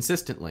eggs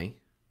consistently,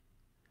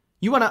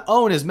 you want to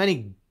own as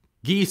many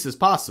geese as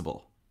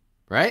possible,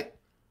 right?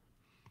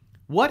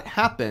 What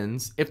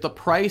happens if the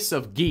price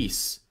of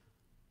geese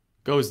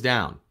goes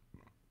down?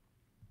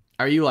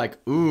 Are you like,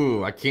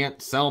 ooh, I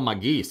can't sell my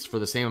geese for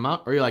the same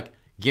amount? Or are you like,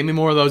 give me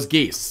more of those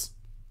geese.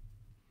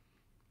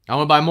 I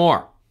want to buy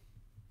more.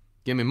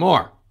 Give me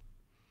more.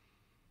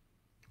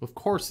 Of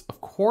course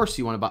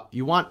you want to buy.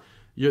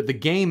 The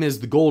game is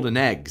the golden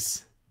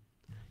eggs.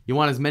 You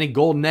want as many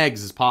golden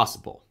eggs as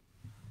possible.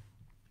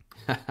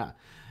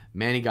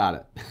 Manny got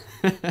it.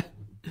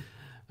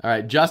 All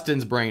right,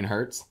 Justin's brain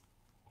hurts.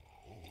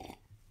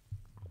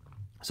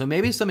 So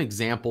maybe some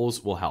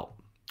examples will help.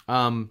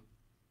 Let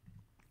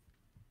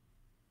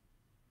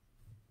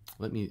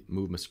me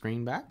move my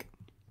screen back.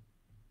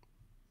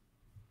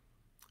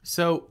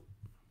 So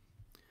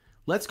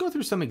let's go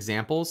through some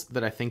examples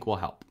that I think will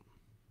help.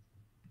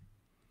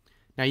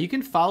 Now you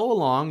can follow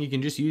along. You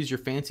can just use your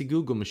fancy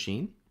Google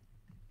machine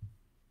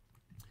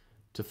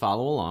to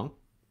follow along.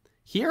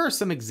 Here are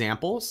some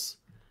examples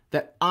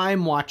that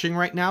I'm watching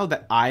right now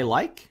that I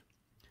like.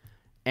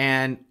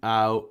 And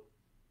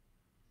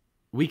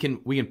we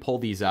can pull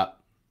these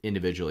up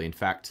individually. In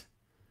fact,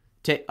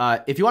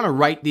 if you want to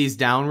write these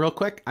down real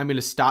quick, I'm going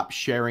to stop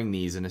sharing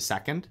these in a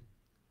second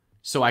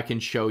so I can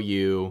show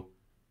you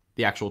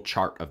the actual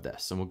chart of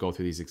this, and we'll go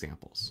through these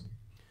examples.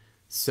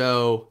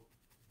 So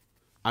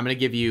I'm going to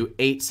give you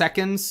 8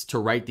 seconds to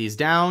write these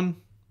down.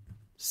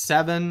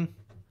 7,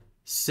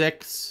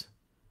 6,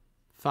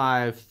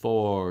 5,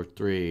 4,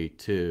 3,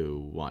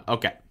 2, 1.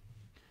 Okay.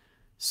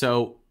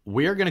 So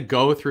we're going to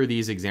go through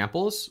these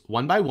examples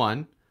one by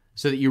one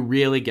so that you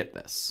really get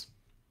this.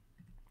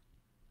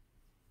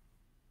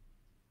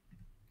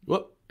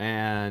 Whoop.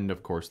 And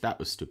of course, that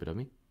was stupid of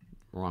me.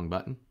 Wrong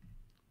button.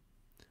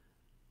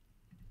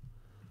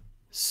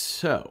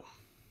 So,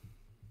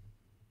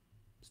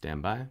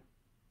 stand by.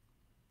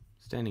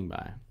 Standing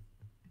by.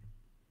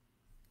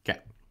 Okay.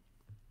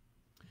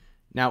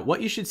 Now,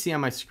 what you should see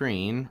on my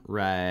screen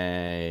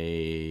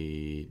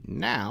right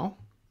now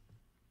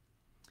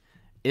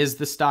is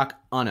the stock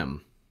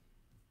Unum.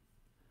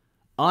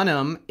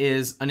 Unum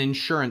is an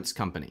insurance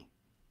company.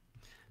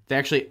 They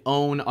actually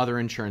own other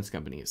insurance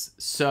companies.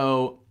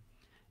 So,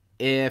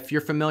 if you're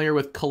familiar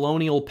with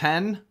Colonial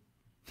Penn,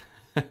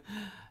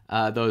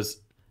 those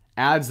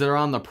ads that are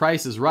on The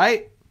Price is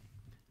Right,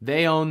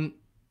 they own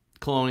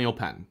Colonial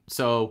Penn.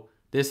 So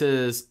this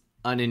is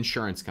an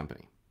insurance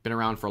company. Been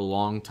around for a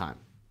long time.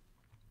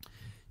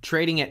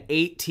 Trading at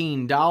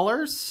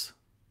 $18.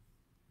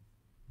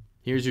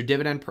 Here's your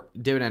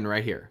dividend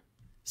right here.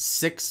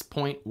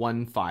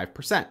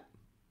 6.15%.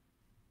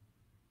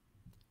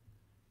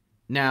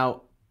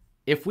 Now,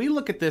 if we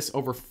look at this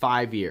over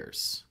 5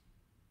 years,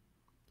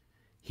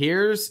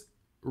 here's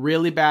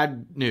really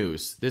bad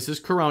news. This is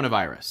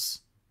coronavirus.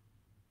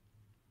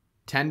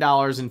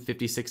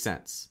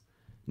 $10.56.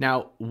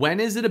 Now, when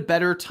is it a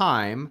better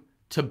time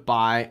to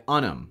buy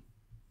Unum?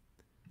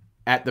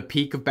 At the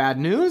peak of bad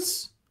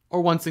news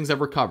or once things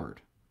have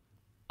recovered?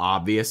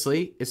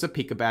 Obviously, it's a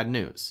peak of bad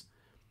news.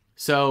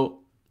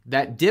 So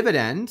that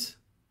dividend,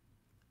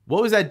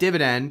 what was that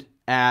dividend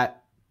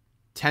at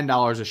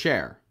 $10 a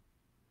share?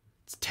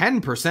 It's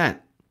 10%.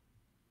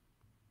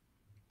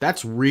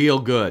 That's real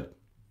good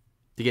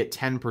to get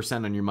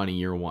 10% on your money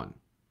year one.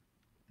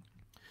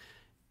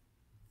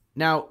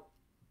 Now,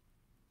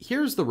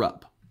 here's the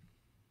rub.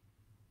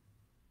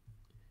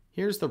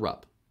 Here's the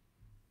rub.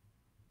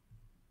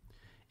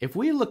 If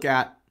we look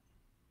at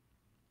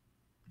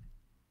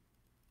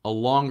a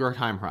longer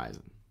time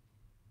horizon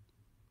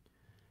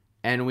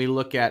and we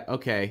look at,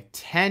 okay,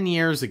 10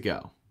 years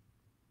ago,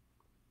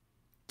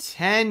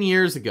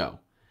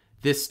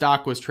 this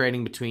stock was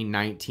trading between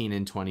 $19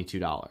 and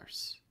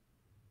 $22.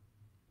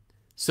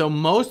 So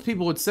most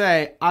people would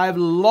say, I've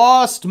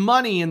lost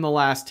money in the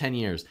last 10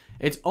 years.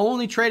 It's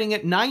only trading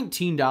at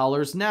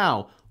 $19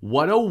 now.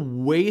 What a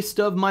waste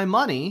of my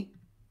money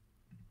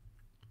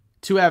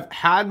to have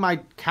had my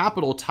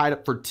capital tied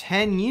up for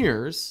 10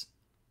 years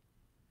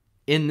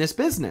in this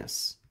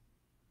business.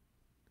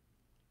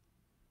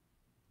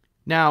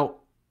 Now,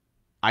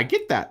 I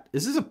get that.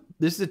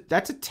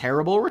 That's a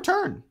terrible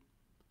return.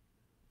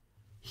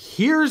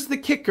 Here's the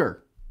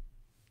kicker.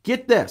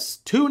 Get this.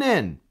 Tune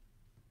in.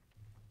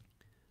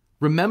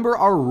 Remember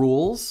our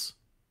rules?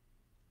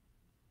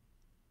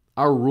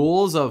 Our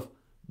rules of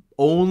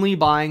only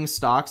buying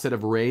stocks that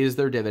have raised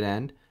their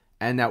dividend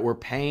and that we're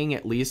paying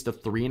at least a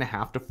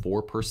 3.5% to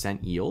 4%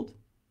 yield.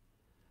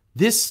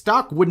 This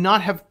stock would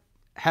not have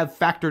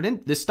factored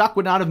in. This stock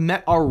would not have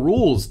met our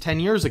rules 10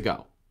 years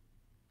ago.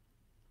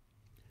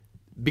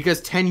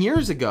 Because 10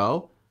 years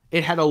ago,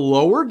 it had a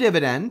lower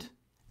dividend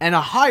and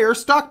a higher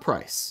stock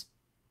price.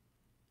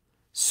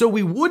 So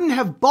we wouldn't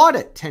have bought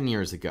it 10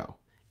 years ago.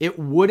 It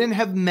wouldn't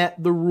have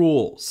met the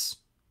rules.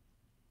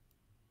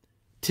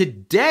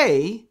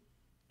 Today,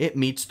 it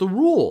meets the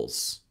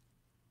rules.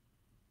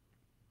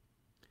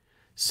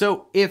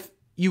 So if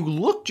you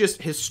look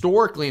just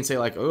historically and say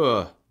like,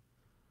 ugh,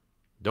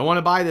 don't want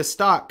to buy this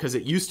stock because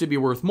it used to be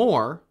worth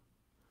more,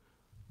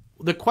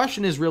 the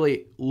question is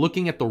really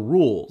looking at the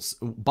rules,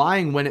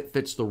 buying when it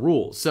fits the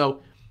rules.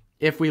 So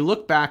if we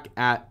look back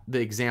at the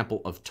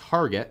example of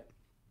Target,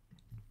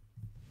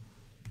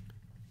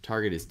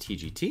 Target is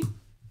TGT.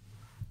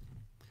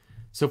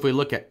 So if we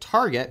look at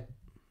Target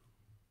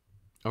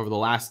over the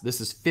last,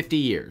 this is 50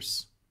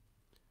 years.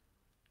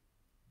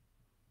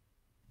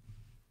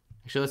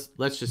 Actually,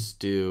 let's just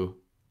do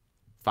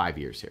 5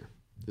 years here.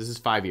 This is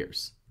 5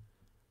 years.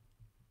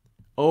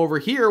 Over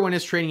here, when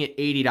it's trading at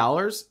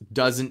 $80,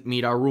 doesn't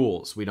meet our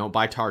rules. We don't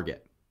buy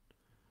Target.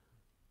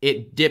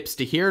 It dips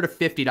to here to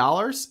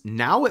 $50.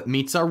 Now it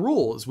meets our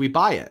rules. We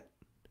buy it.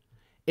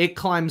 It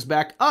climbs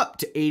back up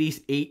to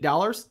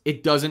 $88.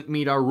 It doesn't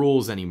meet our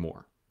rules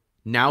anymore.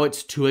 Now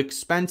it's too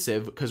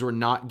expensive because we're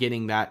not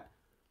getting that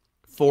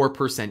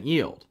 4%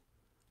 yield.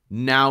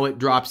 Now it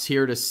drops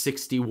here to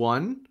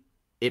 61.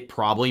 It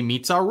probably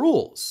meets our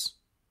rules.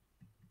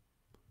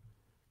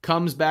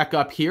 Comes back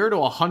up here to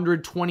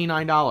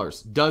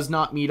 $129. Does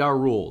not meet our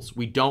rules.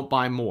 We don't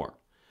buy more.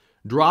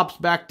 Drops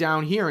back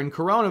down here in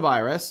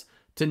coronavirus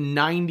to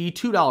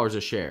 $92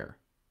 a share.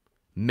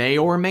 May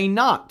or may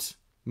not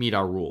meet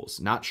our rules.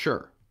 Not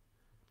sure.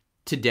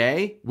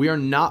 Today, we are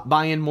not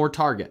buying more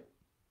Target.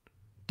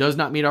 Does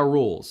not meet our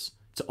rules.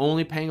 It's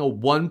only paying a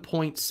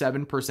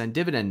 1.7%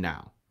 dividend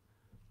now.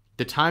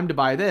 The time to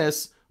buy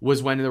this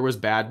was when there was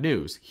bad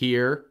news.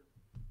 Here,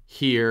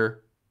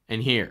 here,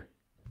 and here.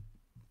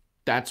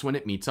 That's when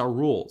it meets our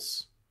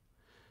rules.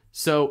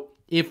 So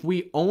if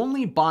we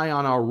only buy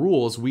on our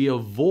rules, we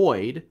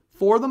avoid,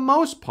 for the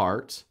most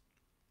part,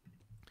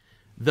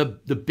 the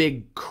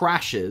big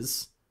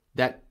crashes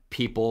that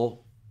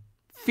people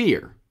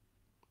fear.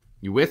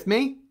 You with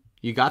me?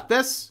 You got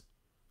this?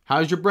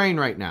 How's your brain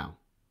right now?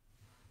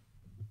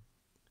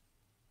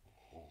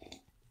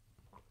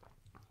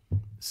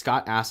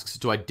 Scott asks,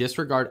 do I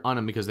disregard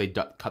Unum because they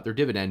cut their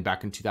dividend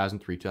back in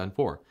 2003,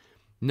 2004?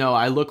 No,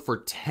 I look for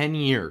 10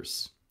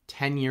 years.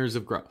 10 years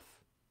of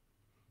growth.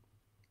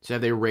 So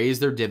have they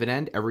raised their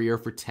dividend every year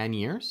for 10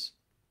 years?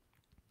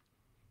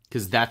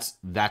 Because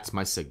that's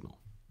my signal.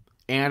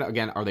 And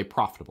again, are they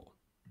profitable?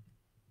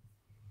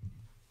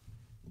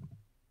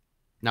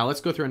 Now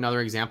let's go through another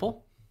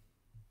example.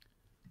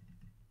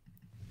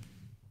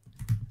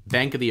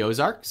 Bank of the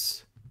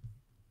Ozarks.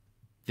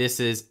 This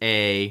is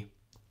a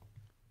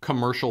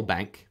commercial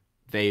bank.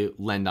 They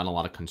lend on a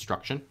lot of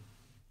construction.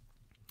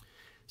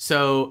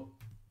 So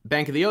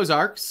Bank of the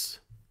Ozarks,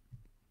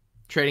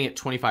 trading at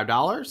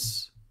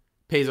 $25,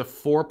 pays a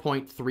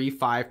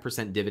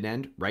 4.35%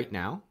 dividend right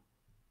now.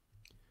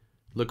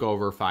 Look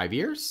over 5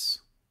 years.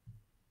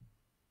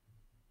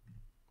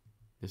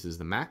 This is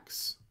the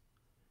max.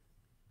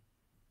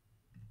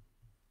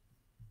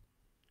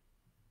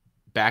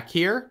 Back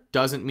here,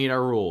 doesn't meet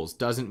our rules,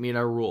 doesn't meet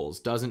our rules,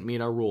 doesn't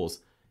meet our rules.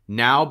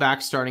 Now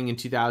back starting in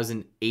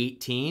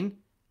 2018,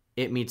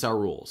 it meets our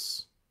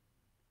rules.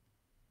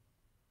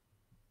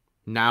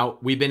 Now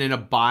we've been in a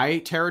buy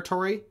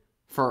territory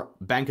for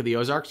Bank of the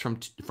Ozarks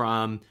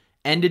from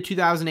end of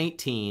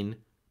 2018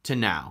 to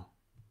now.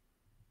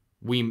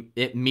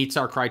 It meets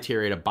our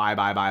criteria to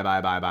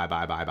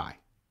buy.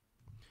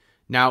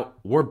 Now,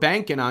 we're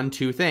banking on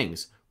two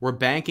things. We're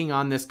banking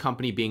on this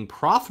company being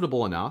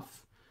profitable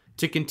enough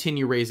to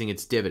continue raising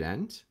its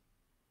dividend.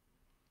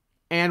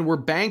 And we're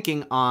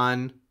banking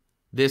on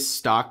this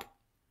stock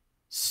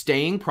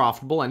staying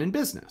profitable and in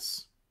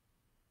business.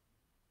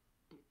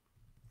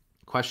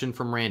 Question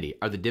from Randy.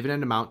 Are the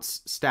dividend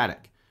amounts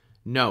static?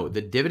 No,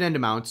 the dividend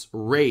amounts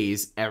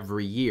raise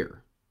every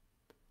year.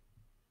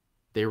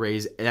 They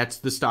raise, that's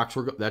the stocks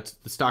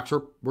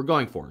we're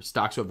going for.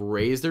 Stocks who have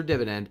raised their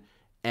dividend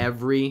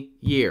every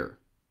year.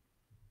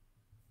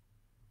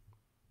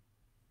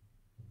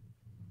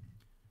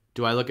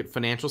 Do I look at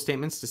financial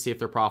statements to see if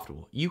they're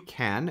profitable? You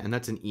can, and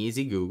that's an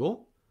easy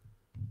Google.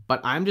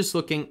 But I'm just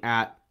looking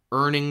at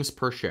earnings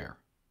per share.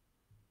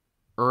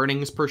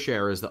 Earnings per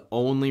share is the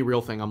only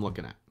real thing I'm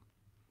looking at.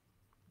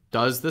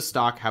 Does the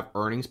stock have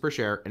earnings per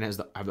share, and have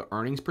the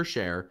earnings per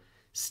share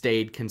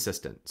stayed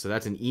consistent? So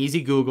that's an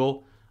easy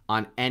Google.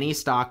 On any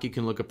stock, you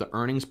can look up the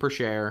earnings per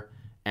share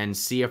and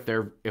see if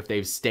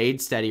they've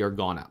stayed steady or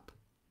gone up.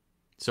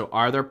 So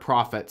are there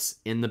profits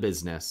in the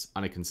business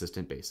on a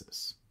consistent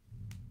basis?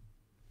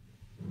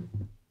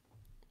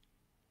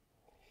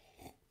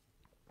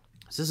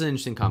 This is an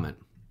interesting comment.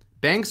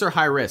 Banks are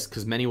high risk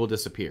because many will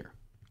disappear.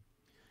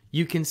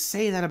 You can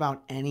say that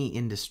about any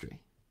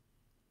industry.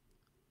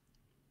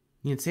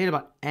 You can say it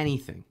about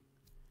anything.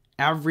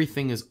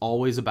 Everything is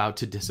always about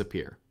to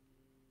disappear.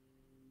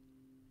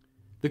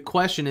 The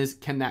question is,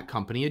 can that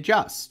company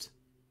adjust?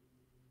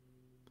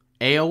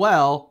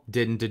 AOL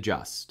didn't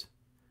adjust.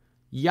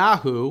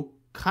 Yahoo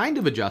kind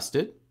of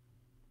adjusted.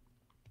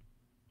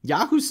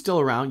 Yahoo's still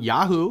around.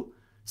 Yahoo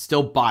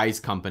still buys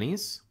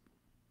companies.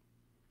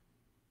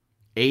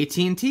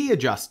 AT&T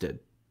adjusted,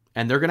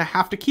 and they're going to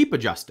have to keep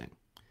adjusting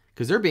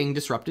because they're being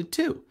disrupted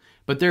too.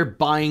 But they're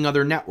buying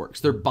other networks.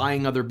 They're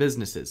buying other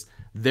businesses.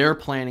 They're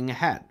planning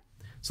ahead.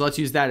 So let's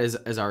use that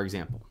as our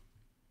example.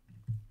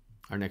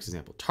 Our next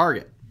example,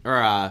 Target, or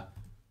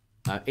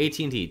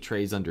AT&T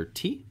trades under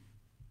T.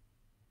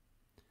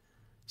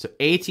 So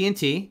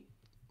AT&T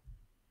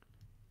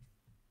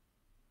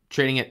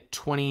trading at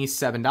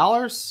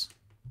 $27.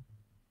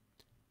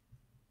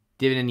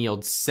 Dividend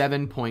yield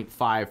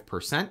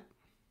 7.5%.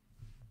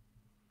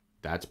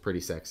 That's pretty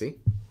sexy.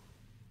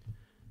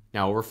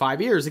 Now over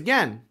 5 years,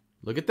 again,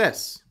 look at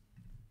this.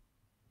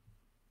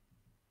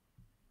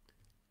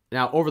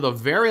 Now over the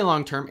very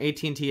long term,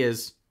 AT&T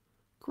has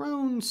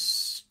grown,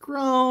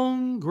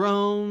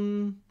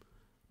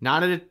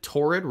 not at a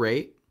torrid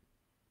rate,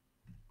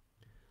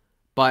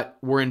 but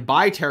we're in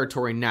buy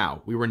territory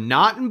now. We were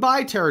not in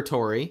buy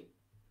territory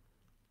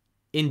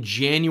in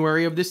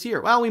January of this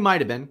year. Well, we might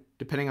have been,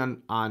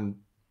 depending on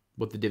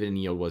what the dividend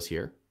yield was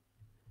here.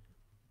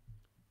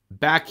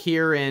 Back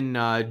here in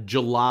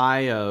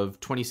July of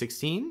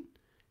 2016,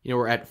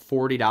 we're at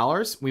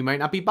 $40. We might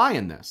not be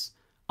buying this.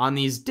 On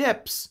these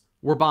dips,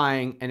 we're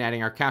buying and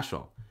adding our cash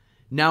flow.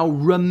 Now,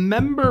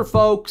 remember,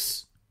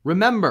 folks,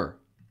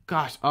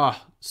 gosh,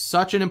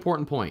 such an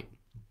important point.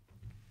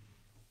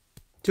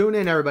 Tune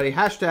in, everybody.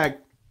 Hashtag,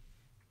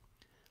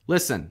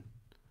 listen,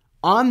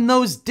 on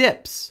those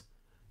dips,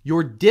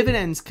 your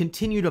dividends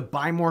continue to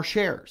buy more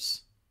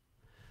shares.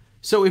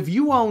 So if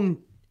you own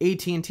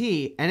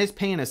AT&T and it's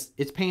paying a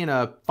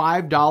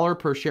 $5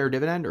 per share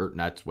dividend, or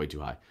that's way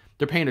too high.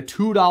 They're paying a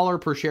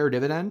 $2 per share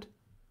dividend.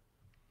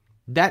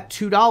 That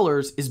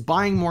 $2 is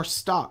buying more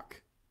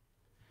stock.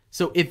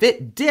 So if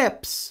it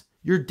dips,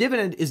 your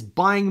dividend is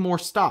buying more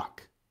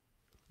stock.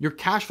 Your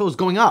cash flow is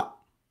going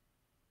up.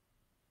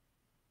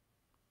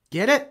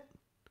 Get it?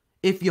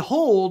 If you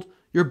hold,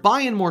 you're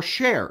buying more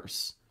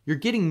shares. You're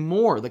getting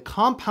more. The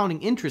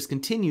compounding interest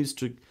continues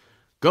to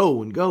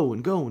go and go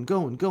and go and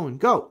go and go and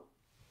go.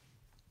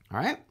 All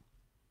right?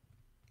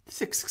 This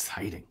is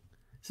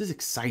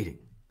exciting.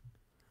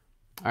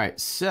 All right,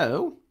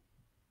 so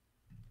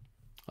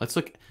let's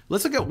look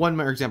at one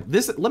more example.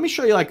 Let me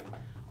show you like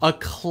a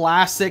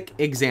classic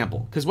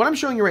example, because what I'm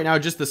showing you right now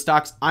is just the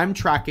stocks I'm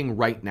tracking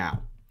right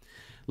now.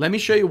 Let me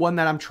show you one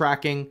that I'm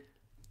tracking.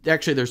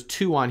 Actually, there's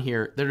two on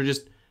here that are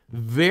just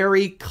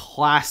very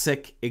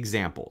classic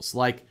examples.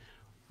 Like,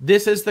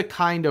 this is the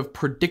kind of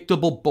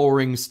predictable,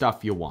 boring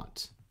stuff you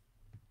want.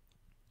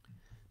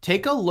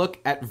 Take a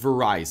look at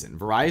Verizon.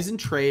 Verizon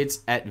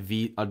trades at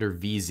under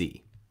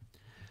VZ.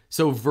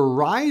 So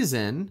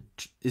Verizon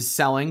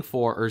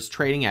is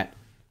trading at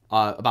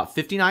about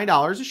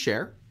 $59 a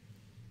share.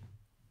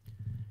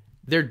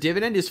 Their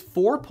dividend is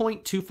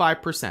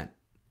 4.25%,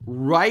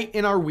 right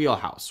in our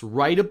wheelhouse,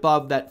 right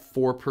above that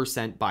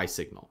 4% buy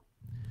signal.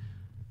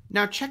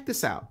 Now check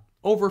this out.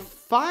 Over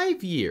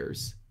 5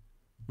 years,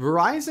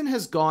 Verizon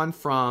has gone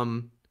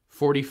from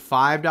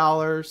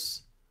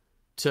 $45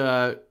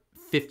 to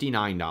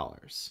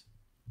 $59.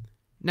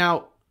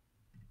 Now,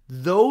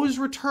 those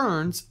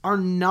returns are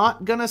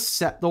not going to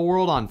set the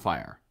world on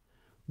fire.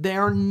 They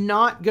are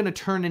not going to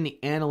turn any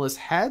analysts'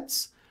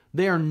 heads.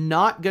 They are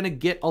not going to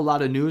get a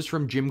lot of news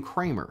from Jim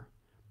Cramer.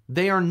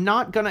 They are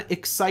not going to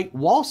excite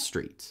Wall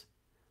Street.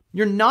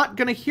 You're not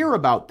going to hear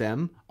about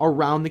them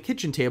around the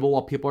kitchen table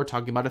while people are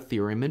talking about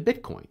Ethereum and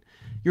Bitcoin.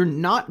 You're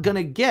not going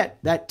to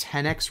get that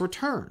 10x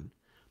return.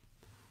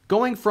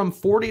 Going from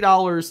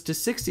 $40 to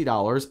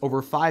 $60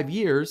 over 5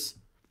 years,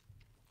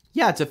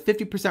 yeah, it's a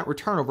 50%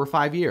 return over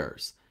 5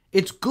 years.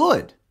 It's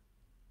good.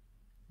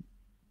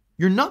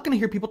 You're not going to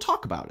hear people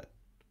talk about it.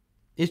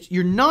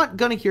 You're not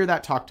going to hear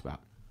that talked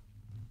about.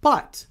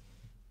 But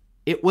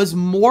it was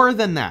more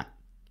than that.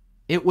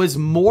 It was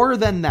more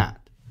than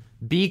that.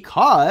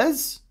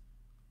 Because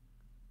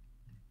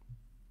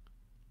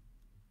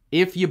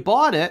if you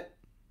bought it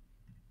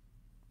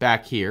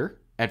back here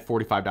at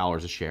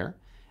 $45 a share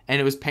and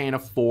it was paying a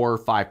 4 or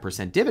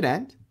 5%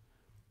 dividend,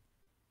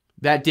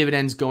 that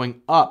dividend's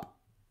going up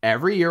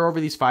every year over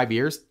these 5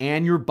 years,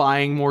 and you're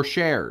buying more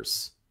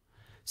shares.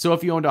 So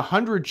if you owned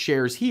 100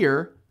 shares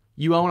here,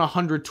 you own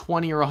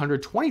 120 or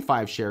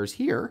 125 shares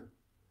here.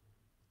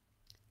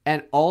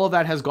 And all of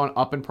that has gone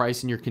up in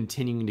price and you're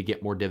continuing to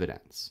get more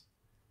dividends.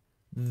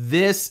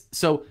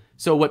 So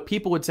what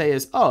people would say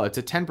is, oh, it's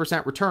a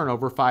 10% return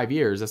over 5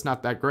 years. That's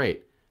not that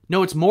great.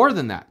 No, it's more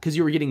than that because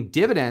you were getting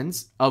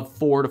dividends of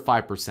 4 to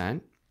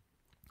 5%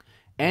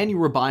 and you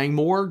were buying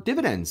more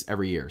dividends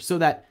every year. So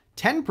that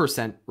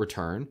 10%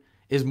 return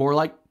is more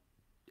like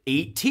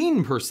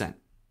 18%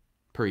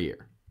 per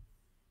year.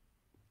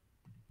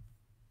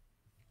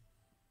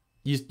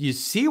 You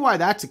see why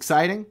that's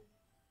exciting?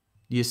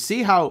 You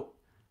see how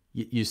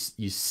you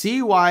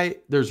see why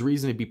there's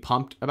reason to be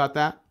pumped about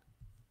that?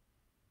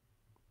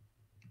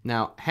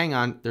 Now, hang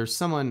on. There's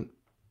someone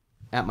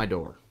at my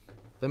door.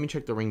 Let me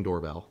check the Ring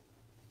doorbell.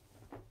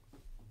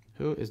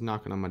 Who is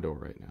knocking on my door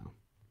right now?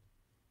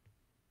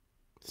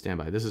 Stand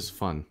by. This is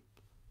fun.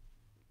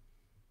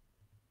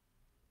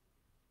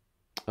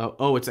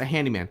 Oh, it's a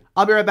handyman.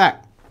 I'll be right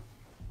back.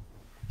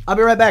 I'll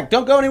be right back.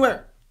 Don't go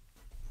anywhere.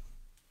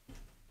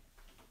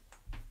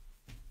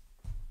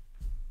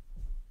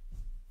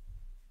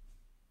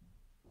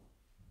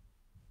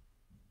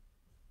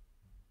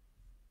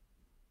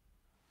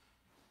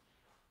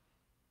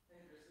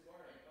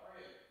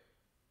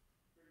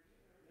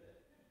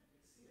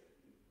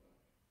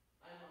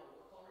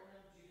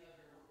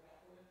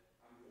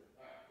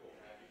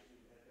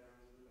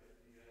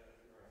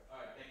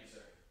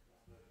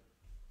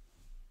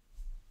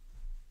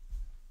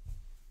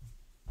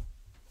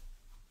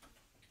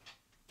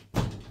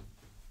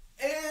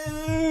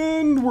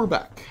 And we're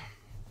back.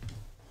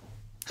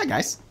 Hi,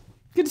 guys.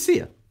 Good to see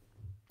you.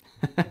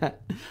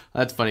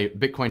 That's funny.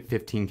 Bitcoin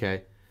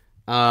 15K.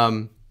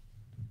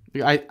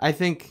 I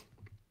think...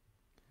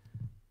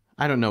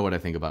 I don't know what I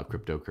think about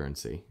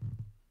cryptocurrency.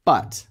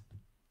 But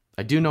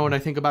I do know what I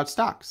think about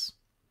stocks.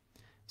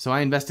 So I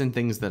invest in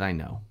things that I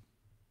know.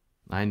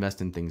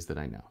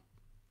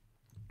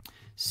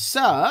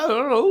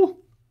 So...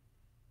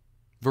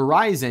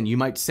 Verizon, you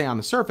might say on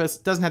the surface,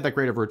 doesn't have that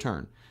great of a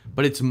return.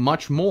 But it's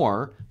much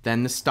more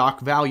than the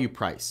stock value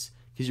price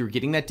because you're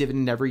getting that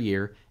dividend every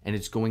year and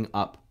it's going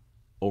up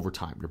over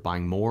time. You're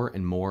buying more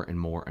and more and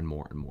more and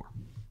more and more.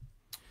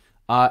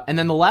 And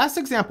then the last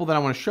example that I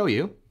want to show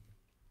you,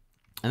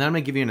 and then I'm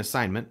going to give you an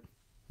assignment.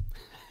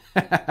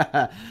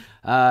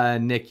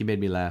 Nick, you made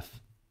me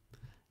laugh.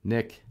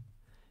 Nick,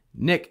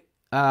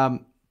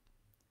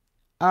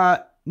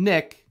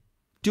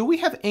 do we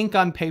have ink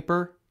on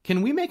paper?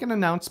 Can we make an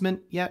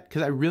announcement yet?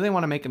 Because I really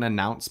want to make an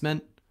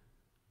announcement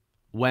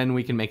when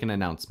we can make an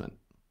announcement.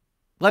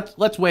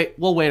 Let's wait.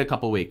 We'll wait a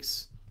couple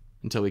weeks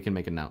until we can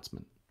make an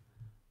announcement.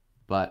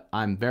 But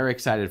I'm very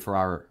excited for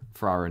our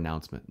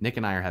announcement. Nick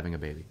and I are having a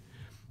baby.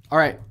 All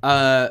right,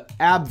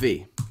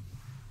 AbbVie.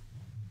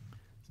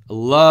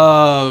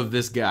 Love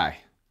this guy.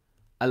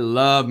 I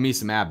love me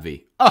some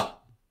AbbVie. Oh,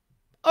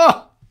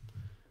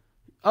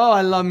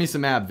 I love me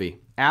some AbbVie.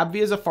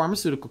 AbbVie is a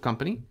pharmaceutical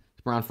company.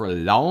 It's been around for a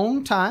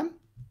long time.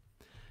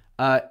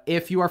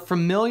 If you are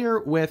familiar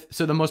with,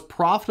 so the most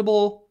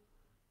profitable,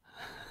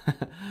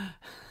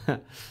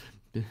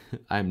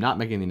 I'm not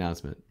making the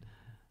announcement.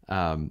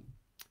 The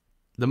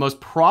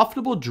most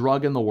profitable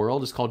drug in the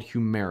world is called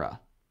Humira.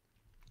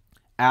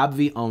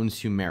 AbbVie owns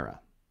Humira.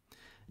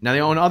 Now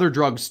they own other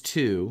drugs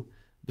too,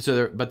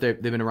 but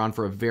they've been around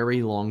for a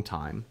very long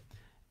time,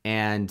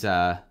 and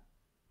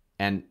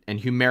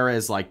Humira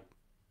is like,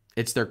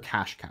 it's their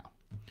cash cow.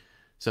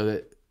 So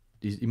that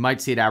you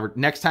might see it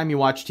next time you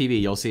watch TV,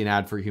 you'll see an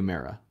ad for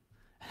Humira,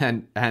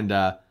 and I'm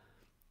a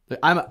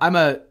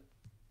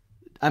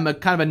kind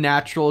of a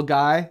natural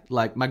guy.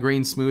 Like my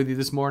green smoothie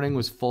this morning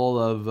was full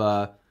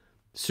of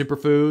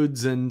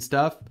superfoods and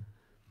stuff.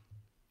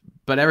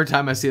 But every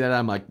time I see that,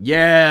 I'm like,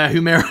 yeah,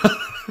 Humira.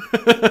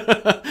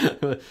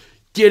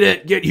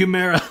 Get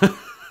Humira.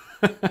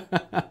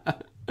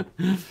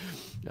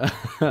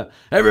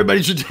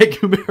 Everybody should take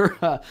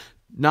Humira.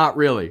 Not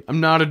really. I'm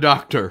not a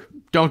doctor.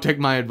 Don't take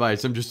my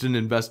advice. I'm just an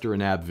investor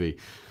in AbbVie.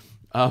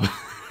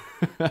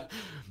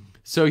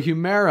 So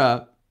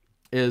Humira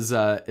is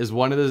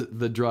one of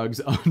the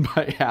drugs owned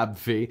by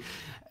AbbVie.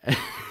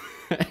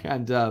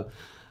 And oh,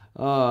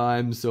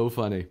 I'm so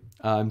funny.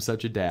 I'm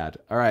such a dad.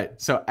 All right.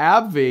 So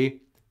AbbVie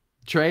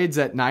trades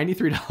at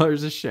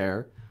 $93 a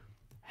share,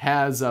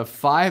 has a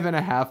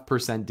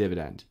 5.5%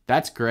 dividend.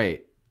 That's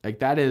great. Like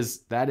that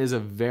is a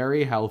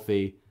very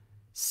healthy,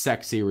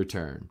 sexy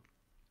return.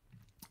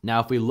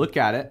 Now, if we look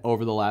at it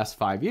over the last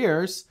 5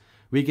 years,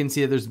 we can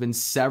see that there's been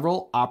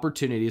several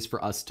opportunities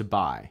for us to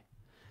buy.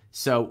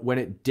 So when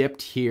it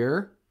dipped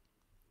here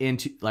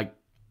into like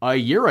a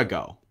year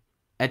ago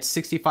at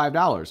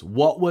 $65,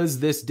 what was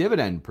this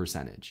dividend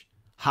percentage?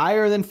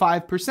 Higher than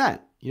 5%.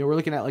 You know, we're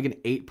looking at like an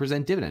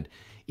 8% dividend.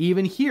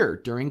 Even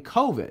here during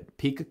COVID,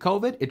 peak of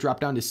COVID, it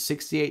dropped down to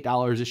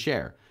 $68 a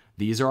share.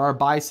 These are our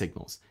buy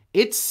signals.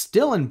 It's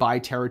still in buy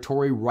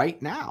territory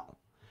right now.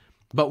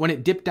 But when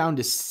it dipped down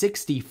to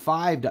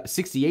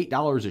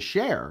 $68 a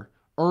share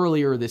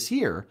earlier this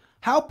year,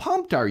 how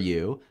pumped are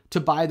you to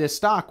buy this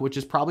stock, which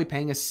is probably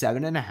paying a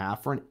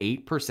 7.5 or an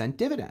 8%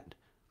 dividend?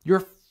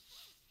 You're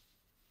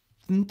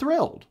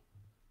thrilled.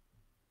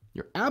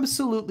 You're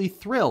absolutely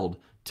thrilled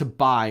to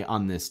buy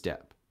on this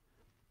dip.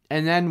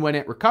 And then when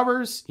it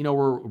recovers, you know,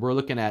 we're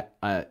looking at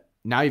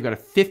now you've got a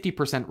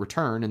 50%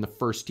 return in the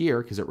first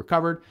year because it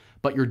recovered,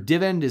 but your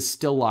dividend is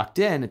still locked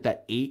in at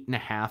that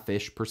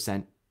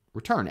 8.5-ish%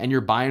 return, and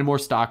you're buying more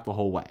stock the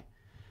whole way.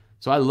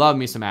 So I love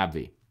me some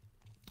AbbVie.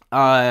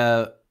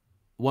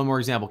 One more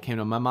example came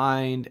to my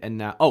mind, and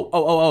now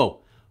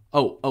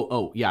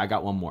yeah, I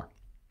got one more.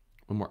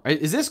 One more.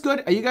 Is this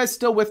good? Are you guys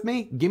still with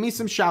me? Give me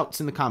some shouts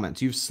in the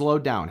comments. You've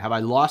slowed down. Have I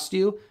lost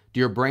you? Do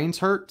your brains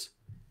hurt?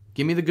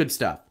 Give me the good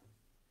stuff.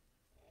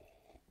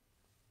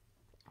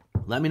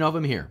 Let me know if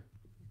I'm here.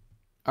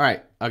 All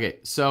right. Okay.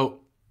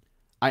 So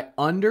I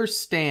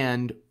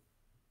understand.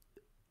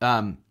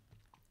 Irfan,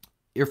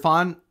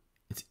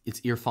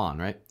 it's Irfan,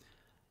 right?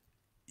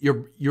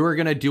 You're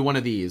gonna do one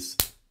of these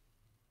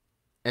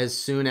as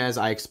soon as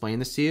I explain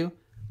this to you,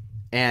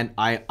 and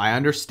I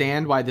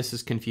understand why this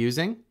is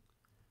confusing,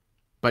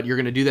 but you're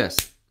gonna do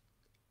this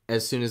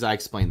as soon as I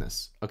explain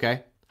this.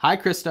 Okay? Hi,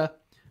 Krista.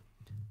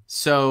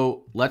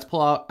 So let's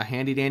pull out a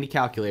handy dandy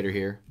calculator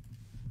here.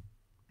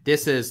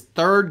 This is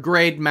third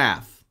grade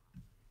math.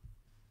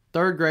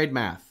 Third grade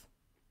math.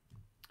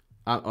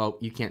 Oh,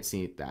 you can't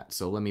see that,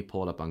 so let me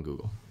pull it up on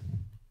Google.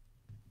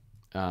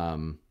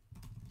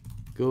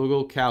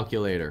 Google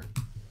calculator.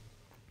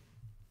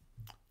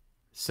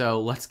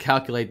 So let's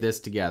calculate this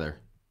together.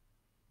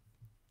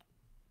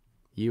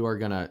 You are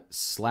going to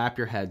slap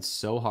your head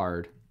so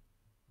hard.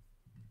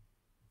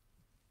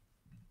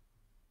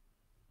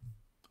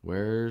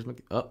 Where's my...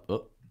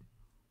 Oh,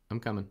 I'm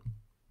coming.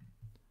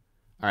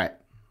 All right.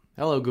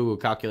 Hello, Google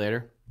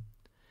calculator.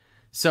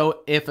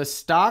 So if a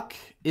stock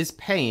is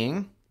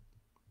paying...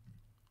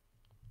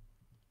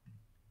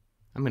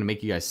 I'm going to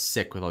make you guys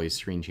sick with all these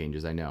screen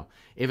changes, I know.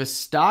 If a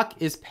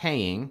stock is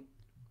paying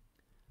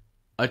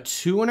a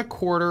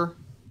 2.25...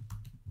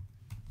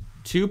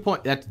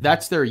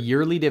 that's their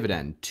yearly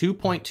dividend,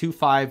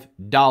 $2.25.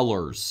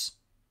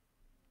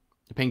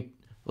 They're paying,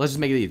 let's just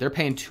make it easy. They're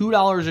paying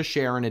 $2 a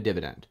share in a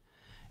dividend.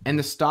 And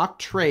the stock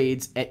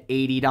trades at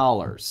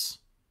 $80.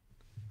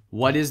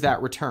 What is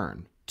that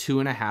return?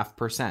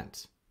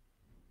 2.5%.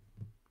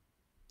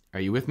 Are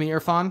you with me,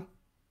 Irfan?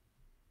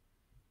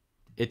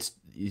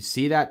 You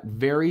see that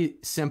very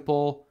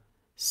simple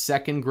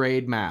second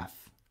grade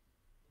math.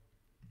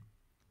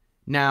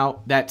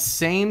 Now, that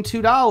same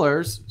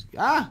 $2, get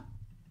out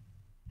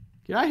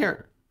of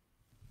here.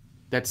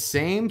 That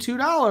same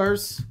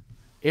 $2,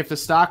 if the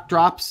stock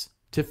drops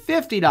to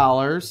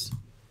 $50,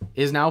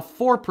 is now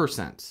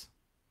 4%.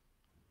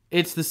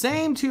 It's the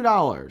same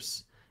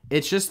 $2.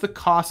 It's just the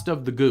cost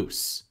of the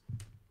goose.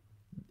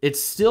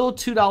 It's still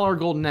 $2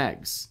 golden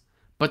eggs,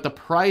 but the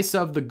price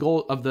of the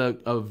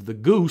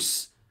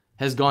goose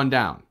has gone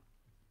down.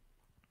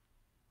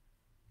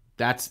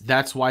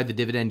 That's why the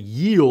dividend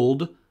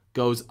yield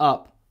goes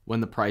up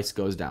when the price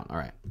goes down. All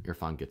right,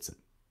 Irfan gets it.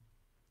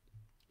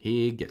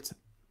 He gets it.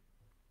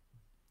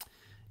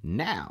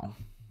 Now,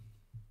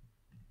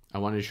 I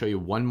wanted to show you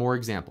one more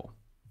example.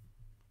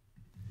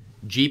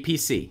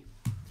 GPC.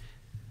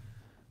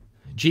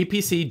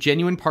 GPC,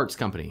 Genuine Parts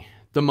Company.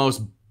 The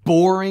most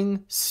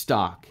boring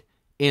stock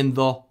in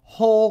the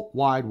whole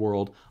wide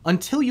world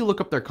until you look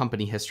up their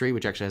company history,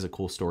 which actually has a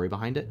cool story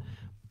behind it.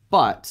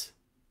 But,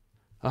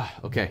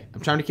 okay,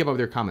 I'm trying to keep up with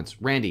your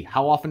comments. Randy,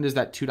 how often does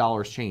that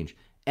 $2 change?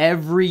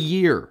 Every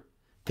year,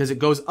 because it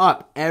goes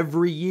up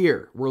every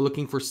year. We're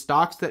looking for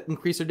stocks that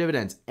increase their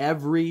dividends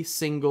every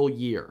single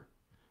year.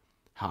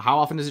 How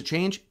often does it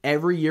change?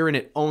 Every year, and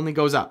it only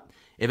goes up.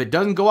 If it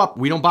doesn't go up,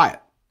 we don't buy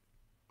it.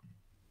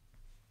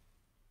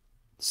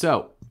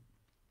 So,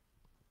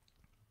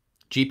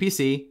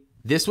 GPC,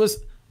 this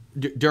was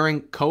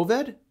during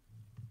COVID.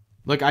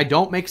 Like, I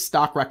don't make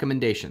stock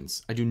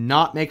recommendations. I do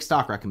not make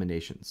stock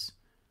recommendations.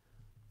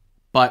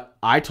 But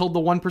I told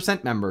the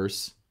 1%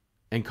 members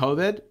in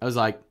COVID, I was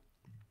like,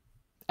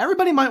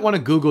 everybody might want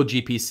to Google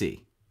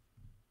GPC.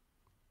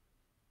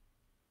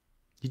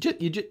 You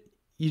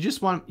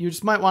just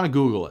might want to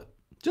Google it.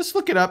 Just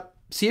look it up,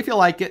 see if you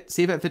like it,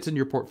 see if it fits in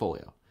your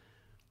portfolio.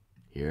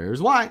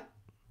 Here's why.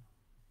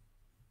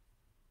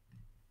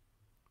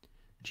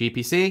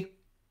 GPC,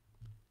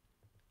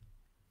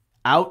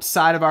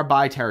 outside of our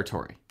buy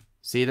territory.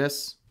 See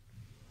this?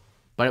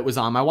 But it was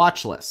on my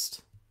watch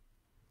list.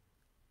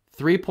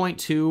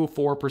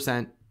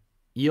 3.24%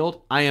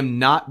 yield. I am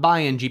not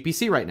buying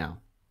GPC right now.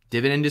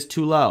 Dividend is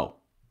too low.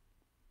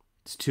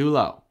 It's too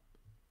low.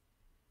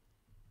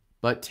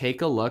 But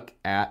take a look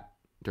at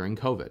during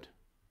COVID.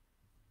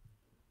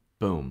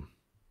 Boom.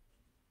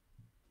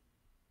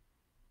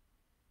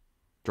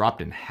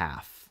 Dropped in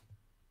half.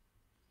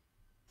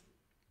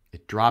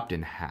 It dropped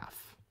in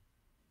half.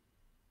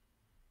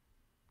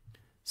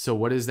 So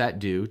what does that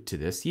do to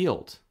this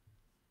yield?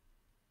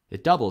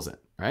 It doubles it,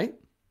 right?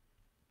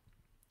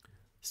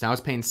 So now it's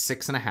paying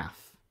 6.5.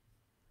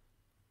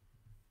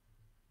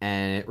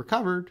 And it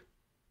recovered.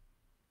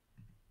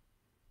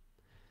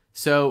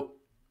 So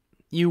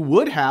you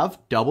would have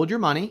doubled your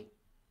money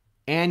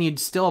and you'd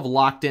still have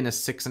locked in a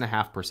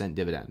 6.5%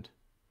 dividend.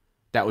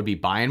 That would be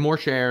buying more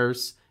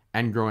shares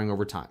and growing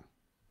over time.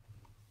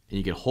 And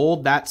you could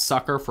hold that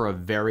sucker for a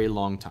very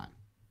long time.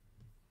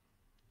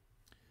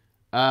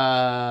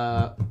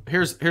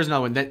 Here's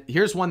another one.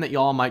 Here's one that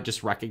y'all might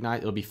just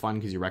recognize. It'll be fun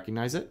because you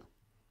recognize it.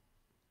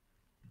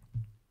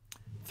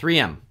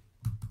 3M.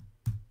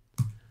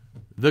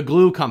 The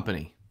glue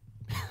company.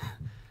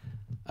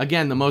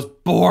 Again, the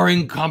most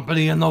boring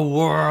company in the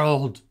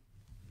world.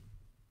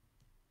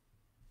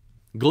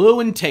 Glue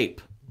and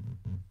tape.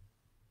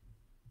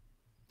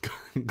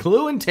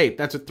 Glue and tape.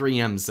 That's what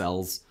 3M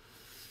sells.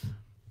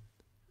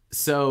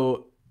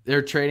 So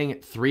they're trading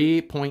at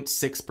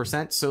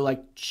 3.6%. So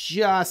like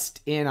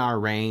just in our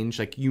range.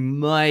 Like you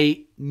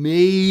might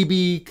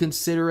maybe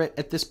consider it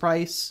at this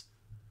price.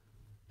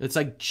 It's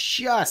like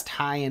just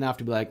high enough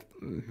to be like,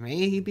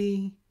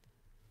 maybe.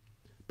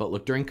 But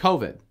look, during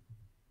COVID.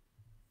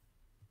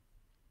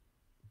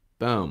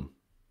 Boom.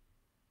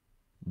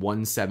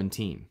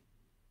 117.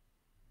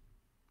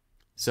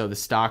 So the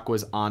stock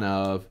was on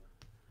a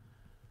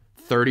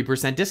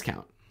 30%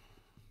 discount.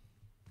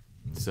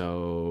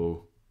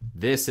 So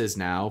this is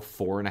now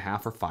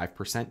 4.5 or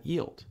 5%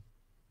 yield.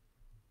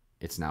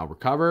 It's now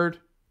recovered,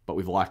 but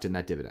we've locked in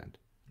that dividend.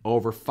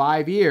 Over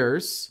 5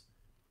 years,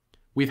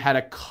 we've had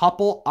a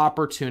couple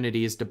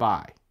opportunities to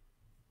buy.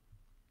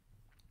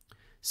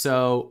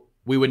 So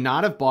we would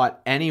not have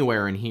bought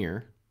anywhere in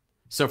here.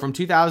 So from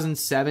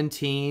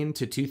 2017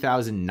 to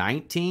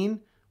 2019,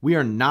 we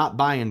are not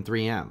buying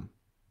 3M.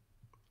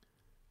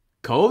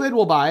 COVID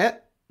will buy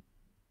it.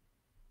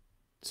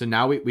 So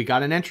now we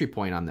got an entry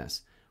point on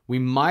this. We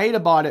might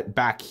have bought it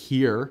back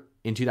here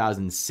in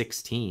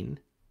 2016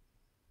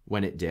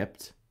 when it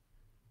dipped.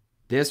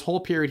 This whole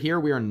period here,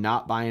 we are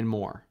not buying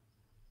more.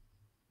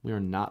 We are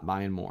not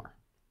buying more.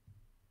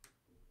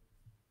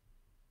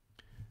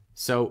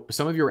 So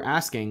some of you are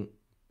asking,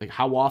 like,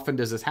 how often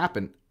does this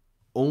happen?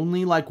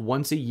 Only like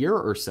once a year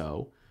or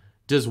so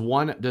does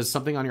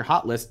something on your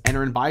hot list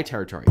enter in buy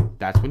territory.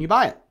 That's when you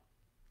buy it.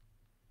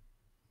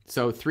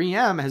 So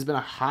 3M has been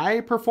a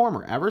high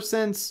performer ever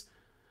since.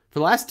 For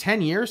the last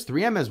 10 years,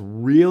 3M has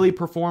really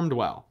performed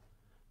well.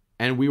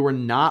 And we were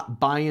not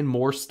buying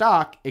more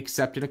stock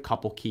except in a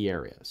couple key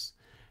areas.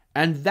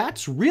 And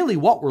that's really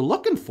what we're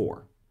looking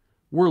for.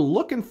 We're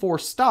looking for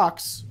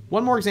stocks.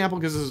 One more example,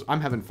 because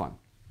I'm having fun.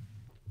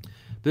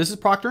 This is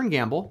Procter &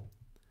 Gamble.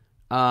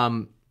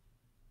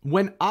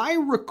 When I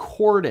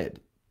recorded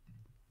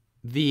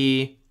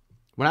the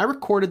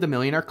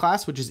Millionaire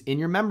class, which is in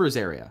your members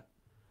area,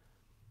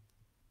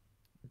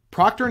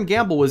 Procter &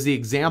 Gamble was the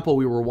example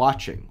we were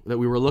watching, that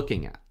we were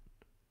looking at.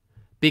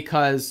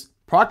 Because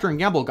Procter &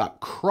 Gamble got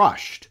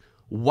crushed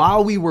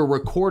while we were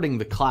recording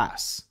the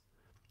class.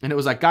 And it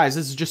was like, guys,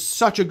 this is just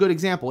such a good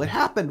example. It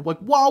happened. Like,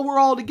 while we're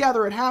all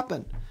together, it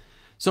happened.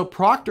 So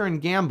Procter &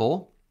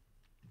 Gamble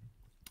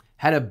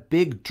had a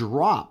big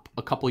drop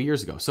a couple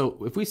years ago.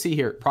 So if we see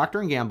here,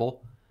 Procter &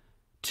 Gamble,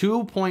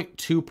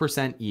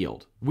 2.2%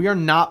 yield. We are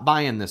not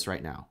buying this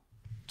right now.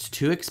 It's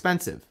too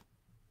expensive.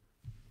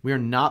 We are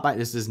not buying.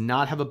 This does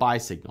not have a buy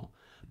signal.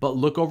 But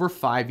look over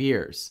 5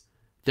 years.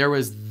 There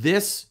was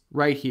this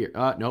right here.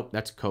 Nope,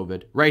 that's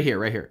COVID. Right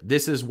here.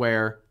 This is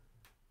where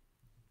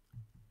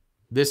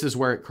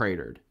it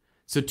cratered.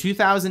 So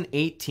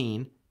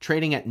 2018,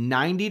 trading at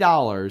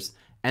 $90,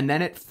 and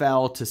then it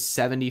fell to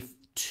 $72,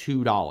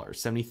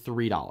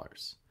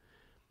 $73.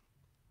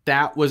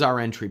 That was our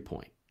entry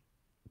point.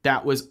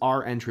 That was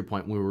our entry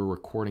point when we were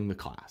recording the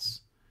class.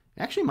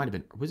 Actually, it might have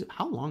been,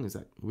 how long is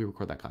that we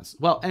record that class?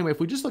 Well, anyway, if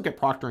we just look at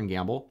Procter &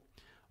 Gamble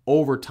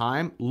over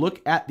time,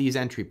 look at these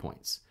entry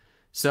points.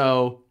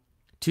 So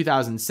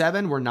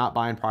 2007, we're not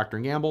buying Procter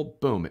 & Gamble.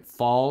 Boom, it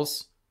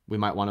falls. We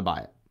might want to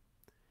buy it.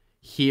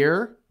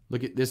 Here,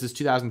 look at, this is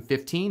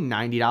 2015,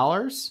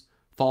 $90,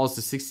 falls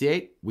to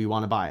 68. We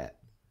want to buy it.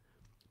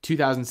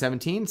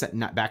 2017, it's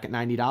back at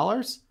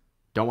 $90.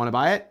 Don't want to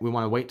buy it. We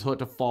want to wait till it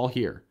to fall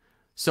here.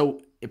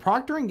 So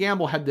Procter &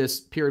 Gamble had this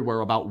period where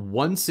about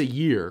once a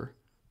year,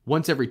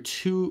 once every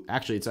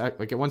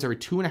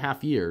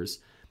 2.5 years,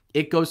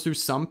 it goes through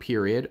some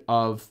period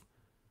of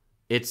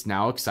it's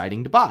now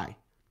exciting to buy.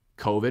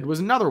 COVID was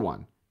another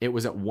one. It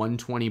was at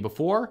 120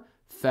 before,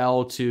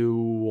 fell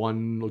to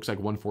looks like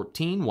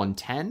 114,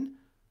 110.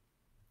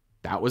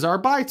 That was our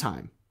buy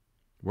time.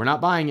 We're not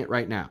buying it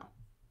right now.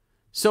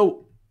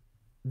 So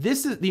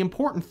this is the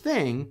important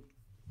thing,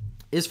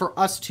 is for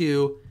us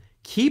to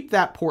keep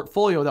that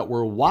portfolio that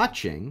we're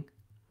watching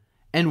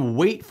and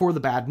wait for the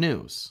bad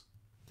news.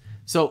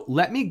 So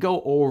let me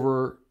go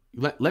over,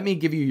 let me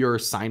give you your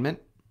assignment,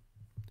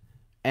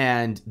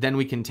 and then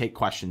we can take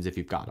questions if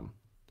you've got them.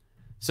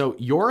 So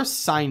your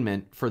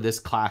assignment for this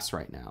class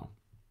right now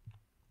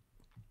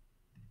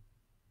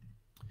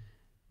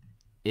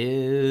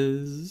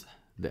is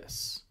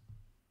this.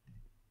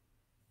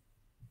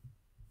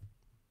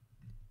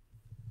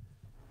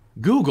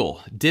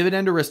 Google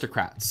Dividend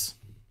Aristocrats.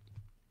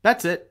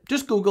 That's it.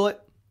 Just Google it.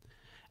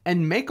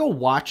 And make a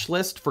watch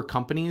list for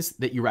companies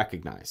that you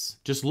recognize.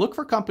 Just look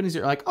for companies that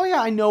you're like, oh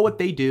yeah, I know what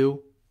they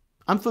do.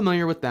 I'm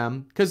familiar with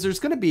them. Because there's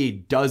going to be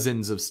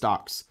dozens of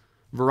stocks.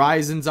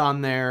 Verizon's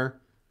on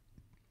there.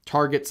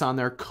 Target's on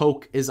there.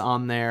 Coke is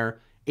on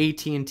there.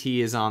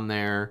 AT&T is on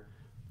there.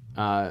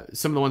 Some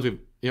of the ones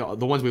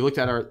the ones we looked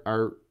at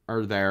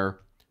are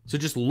there. So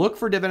just look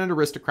for dividend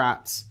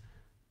aristocrats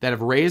that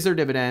have raised their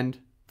dividend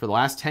for the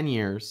last 10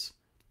 years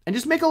and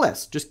just make a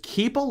list. Just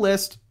keep a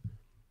list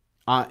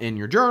in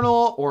your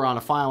journal or on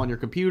a file on your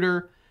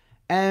computer.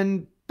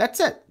 And that's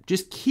it.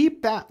 Just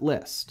keep that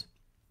list.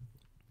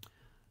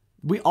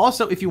 We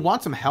also, if you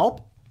want some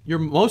help, your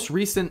most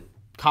recent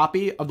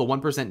copy of the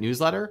 1%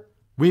 newsletter,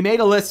 we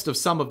made a list of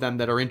some of them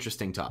that are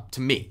interesting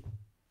to me,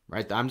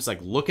 right? I'm just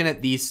like looking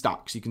at these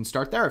stocks. You can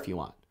start there if you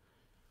want.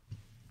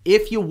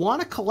 If you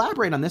want to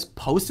collaborate on this,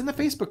 post in the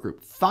Facebook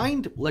group.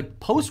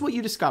 Post what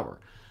you discover.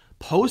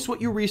 Post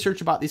what you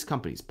research about these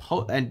companies.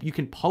 And you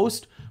can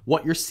post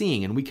what you're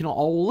seeing, and we can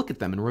all look at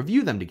them and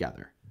review them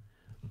together.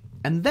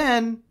 And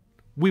then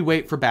we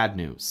wait for bad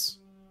news.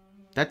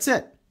 That's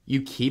it.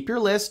 You keep your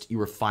list, you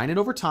refine it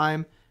over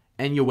time,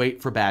 and you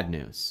wait for bad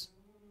news.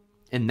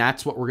 And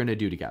that's what we're going to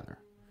do together.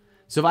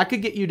 So if I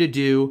could get you to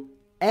do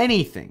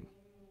anything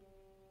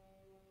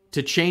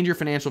to change your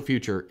financial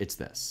future, it's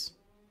this.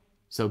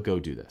 So go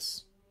do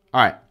this.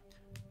 All right.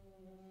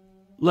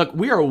 Look,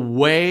 we are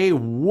way,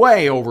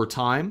 way over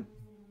time.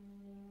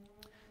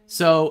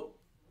 So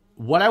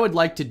what I would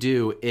like to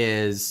do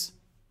is,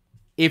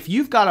 if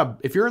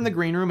you're in the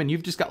green room and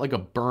you've just got like a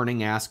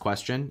burning ass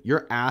question,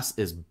 your ass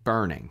is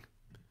burning.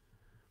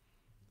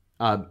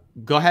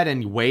 Go ahead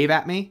and wave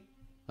at me.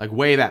 Like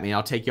wave at me.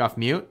 I'll take you off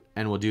mute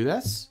and we'll do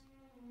this.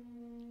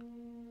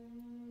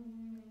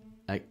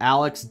 Like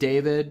Alex,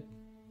 David,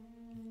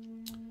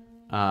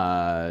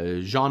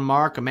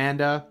 Jean-Marc,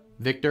 Amanda,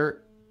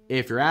 Victor.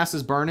 If your ass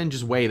is burning,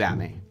 just wave at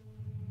me.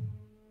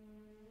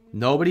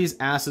 Nobody's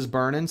ass is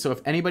burning. So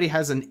if anybody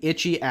has an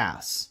itchy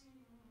ass,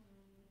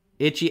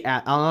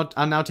 I'll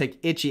now take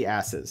itchy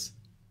asses.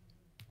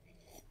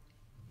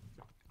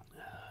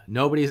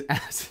 Nobody's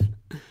ass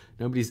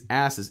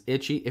is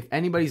itchy. If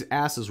anybody's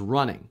ass is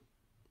running,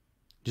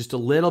 just a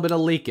little bit of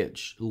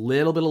leakage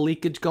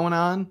going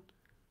on.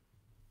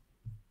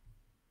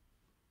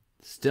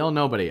 Still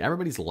nobody.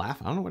 Everybody's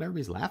laughing. I don't know what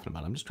everybody's laughing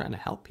about. I'm just trying to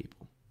help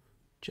people.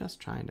 Just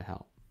trying to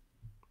help.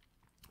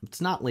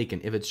 It's not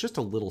leaking. If it's just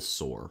a little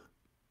sore,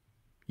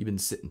 you've been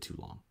sitting too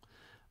long.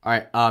 All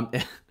right.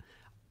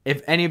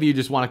 If any of you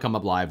just want to come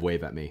up live,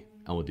 wave at me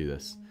and we'll do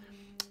this.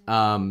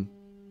 I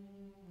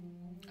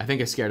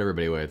think I scared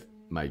everybody away with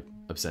my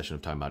obsession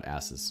of talking about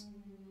asses.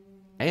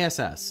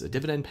 ASS, a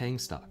dividend paying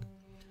stock.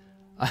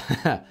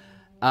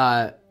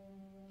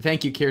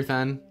 Thank you,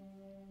 Kirthan.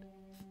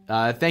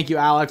 Thank you,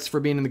 Alex, for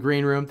being in the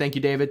green room. Thank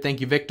you, David.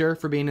 Thank you, Victor,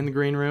 for being in the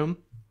green room.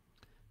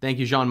 Thank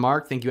you,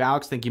 Jean-Marc. Thank you,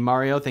 Alex. Thank you,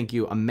 Mario. Thank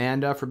you,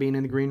 Amanda, for being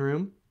in the green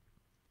room.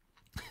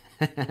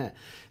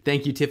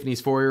 Thank you,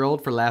 Tiffany's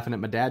 4-year-old, for laughing at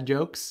my dad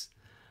jokes.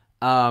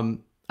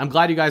 I'm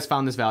glad you guys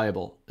found this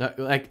valuable.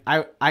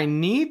 I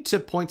need to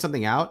point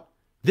something out.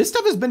 This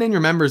stuff has been in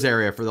your members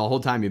area for the whole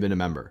time you've been a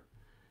member.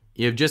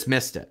 You've just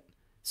missed it.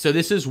 So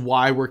this is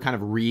why we're kind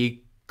of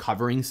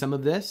recovering some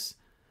of this.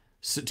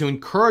 So to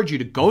encourage you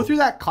to go through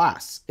that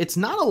class. It's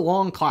not a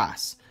long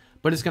class,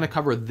 but it's going to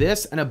cover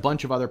this and a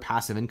bunch of other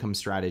passive income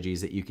strategies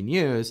that you can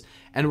use.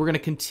 And we're going to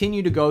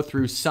continue to go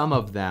through some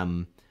of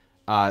them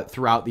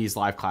throughout these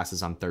live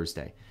classes on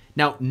Thursday.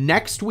 Now,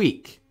 next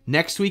week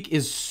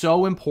is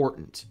so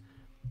important.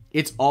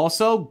 It's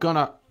also going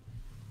to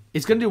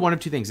do one of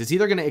two things. It's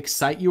either going to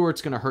excite you or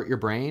it's going to hurt your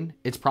brain.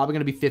 It's probably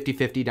going to be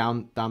 50-50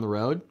 down the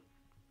road.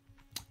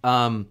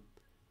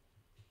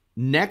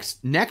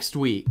 Next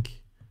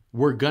week,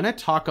 we're going to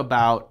talk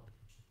about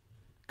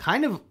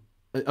kind of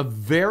a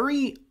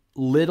very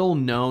little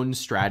known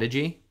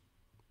strategy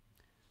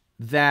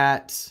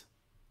that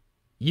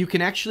you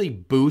can actually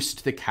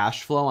boost the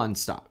cash flow on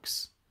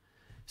stocks.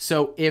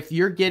 So if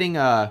you're getting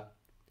a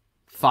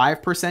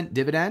 5%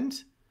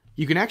 dividend,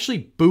 you can actually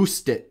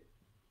boost it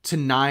to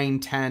 9,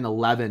 10,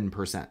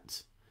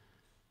 11%.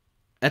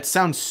 That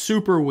sounds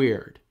super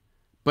weird,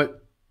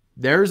 but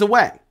there's a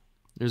way.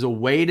 There's a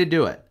way to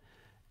do it.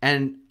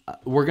 And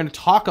we're going to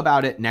talk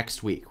about it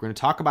next week. We're going to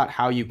talk about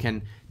how you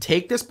can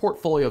take this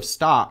portfolio of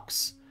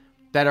stocks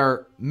that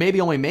are maybe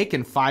only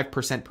making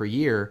 5% per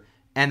year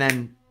and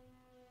then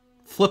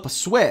flip a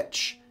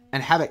switch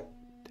and have it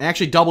and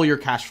actually double your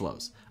cash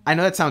flows. I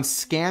know that sounds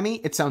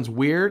scammy. It sounds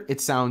weird. It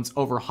sounds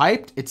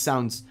overhyped. It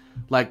sounds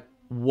like,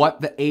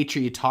 what the H are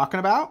you talking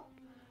about?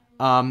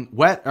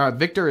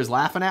 Victor is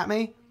laughing at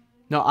me.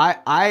 No,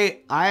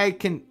 I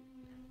can,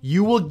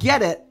 you will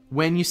get it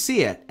when you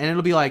see it. And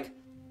it'll be like,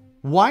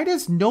 why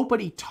does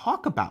nobody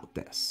talk about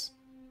this?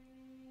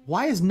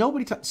 Why is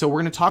nobody So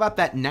we're going to talk about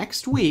that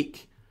next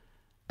week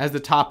as the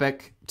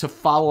topic to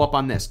follow up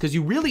on this. Because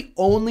you really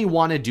only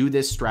want to do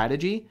this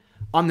strategy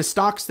on the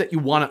stocks that you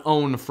want to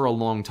own for a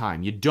long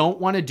time. You don't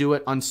want to do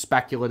it on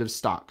speculative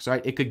stocks,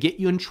 right? It could get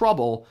you in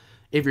trouble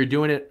if you're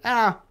doing it.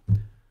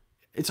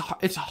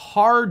 It's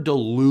hard to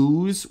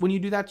lose when you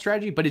do that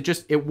strategy, but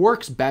it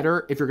works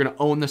better if you're going to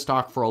own the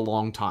stock for a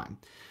long time.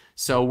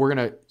 So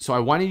I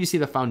wanted you to see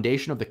the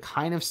foundation of the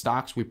kind of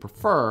stocks we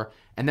prefer,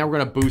 and then we're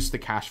going to boost the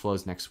cash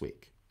flows next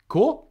week.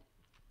 Cool?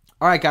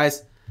 All right,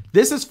 guys,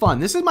 this is fun.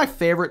 This is my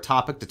favorite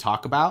topic to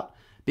talk about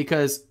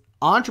because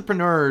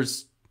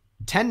entrepreneurs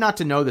tend not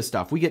to know this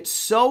stuff. We get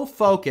so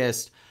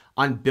focused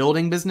on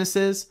building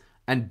businesses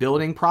and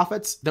building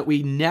profits that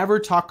we never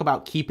talk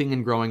about keeping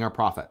and growing our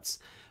profits.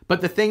 But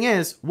the thing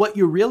is, what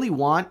you really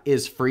want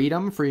is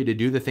freedom for you to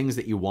do the things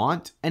that you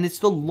want. And it's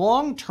the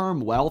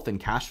long-term wealth and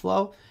cash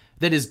flow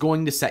that is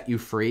going to set you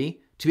free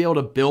to be able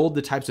to build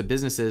the types of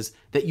businesses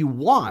that you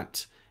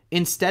want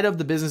instead of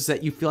the business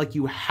that you feel like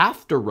you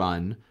have to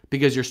run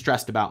because you're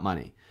stressed about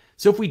money.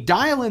 So if we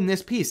dial in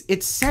this piece,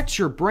 it sets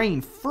your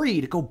brain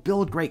free to go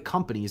build great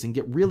companies and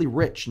get really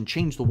rich and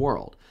change the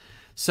world.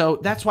 So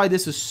that's why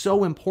this is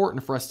so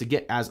important for us to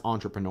get as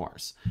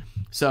entrepreneurs.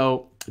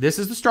 So this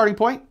is the starting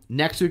point.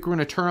 Next week, we're going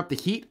to turn up the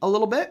heat a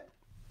little bit.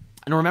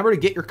 And remember to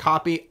get your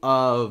copy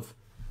of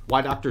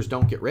Why Doctors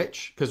Don't Get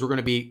Rich, because we're going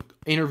to be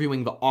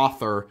interviewing the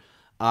author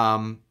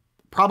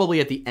probably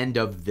at the end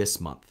of this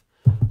month.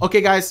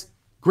 Okay, guys,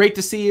 great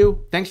to see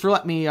you. Thanks for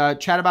letting me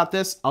chat about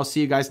this. I'll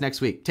see you guys next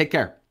week. Take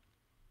care.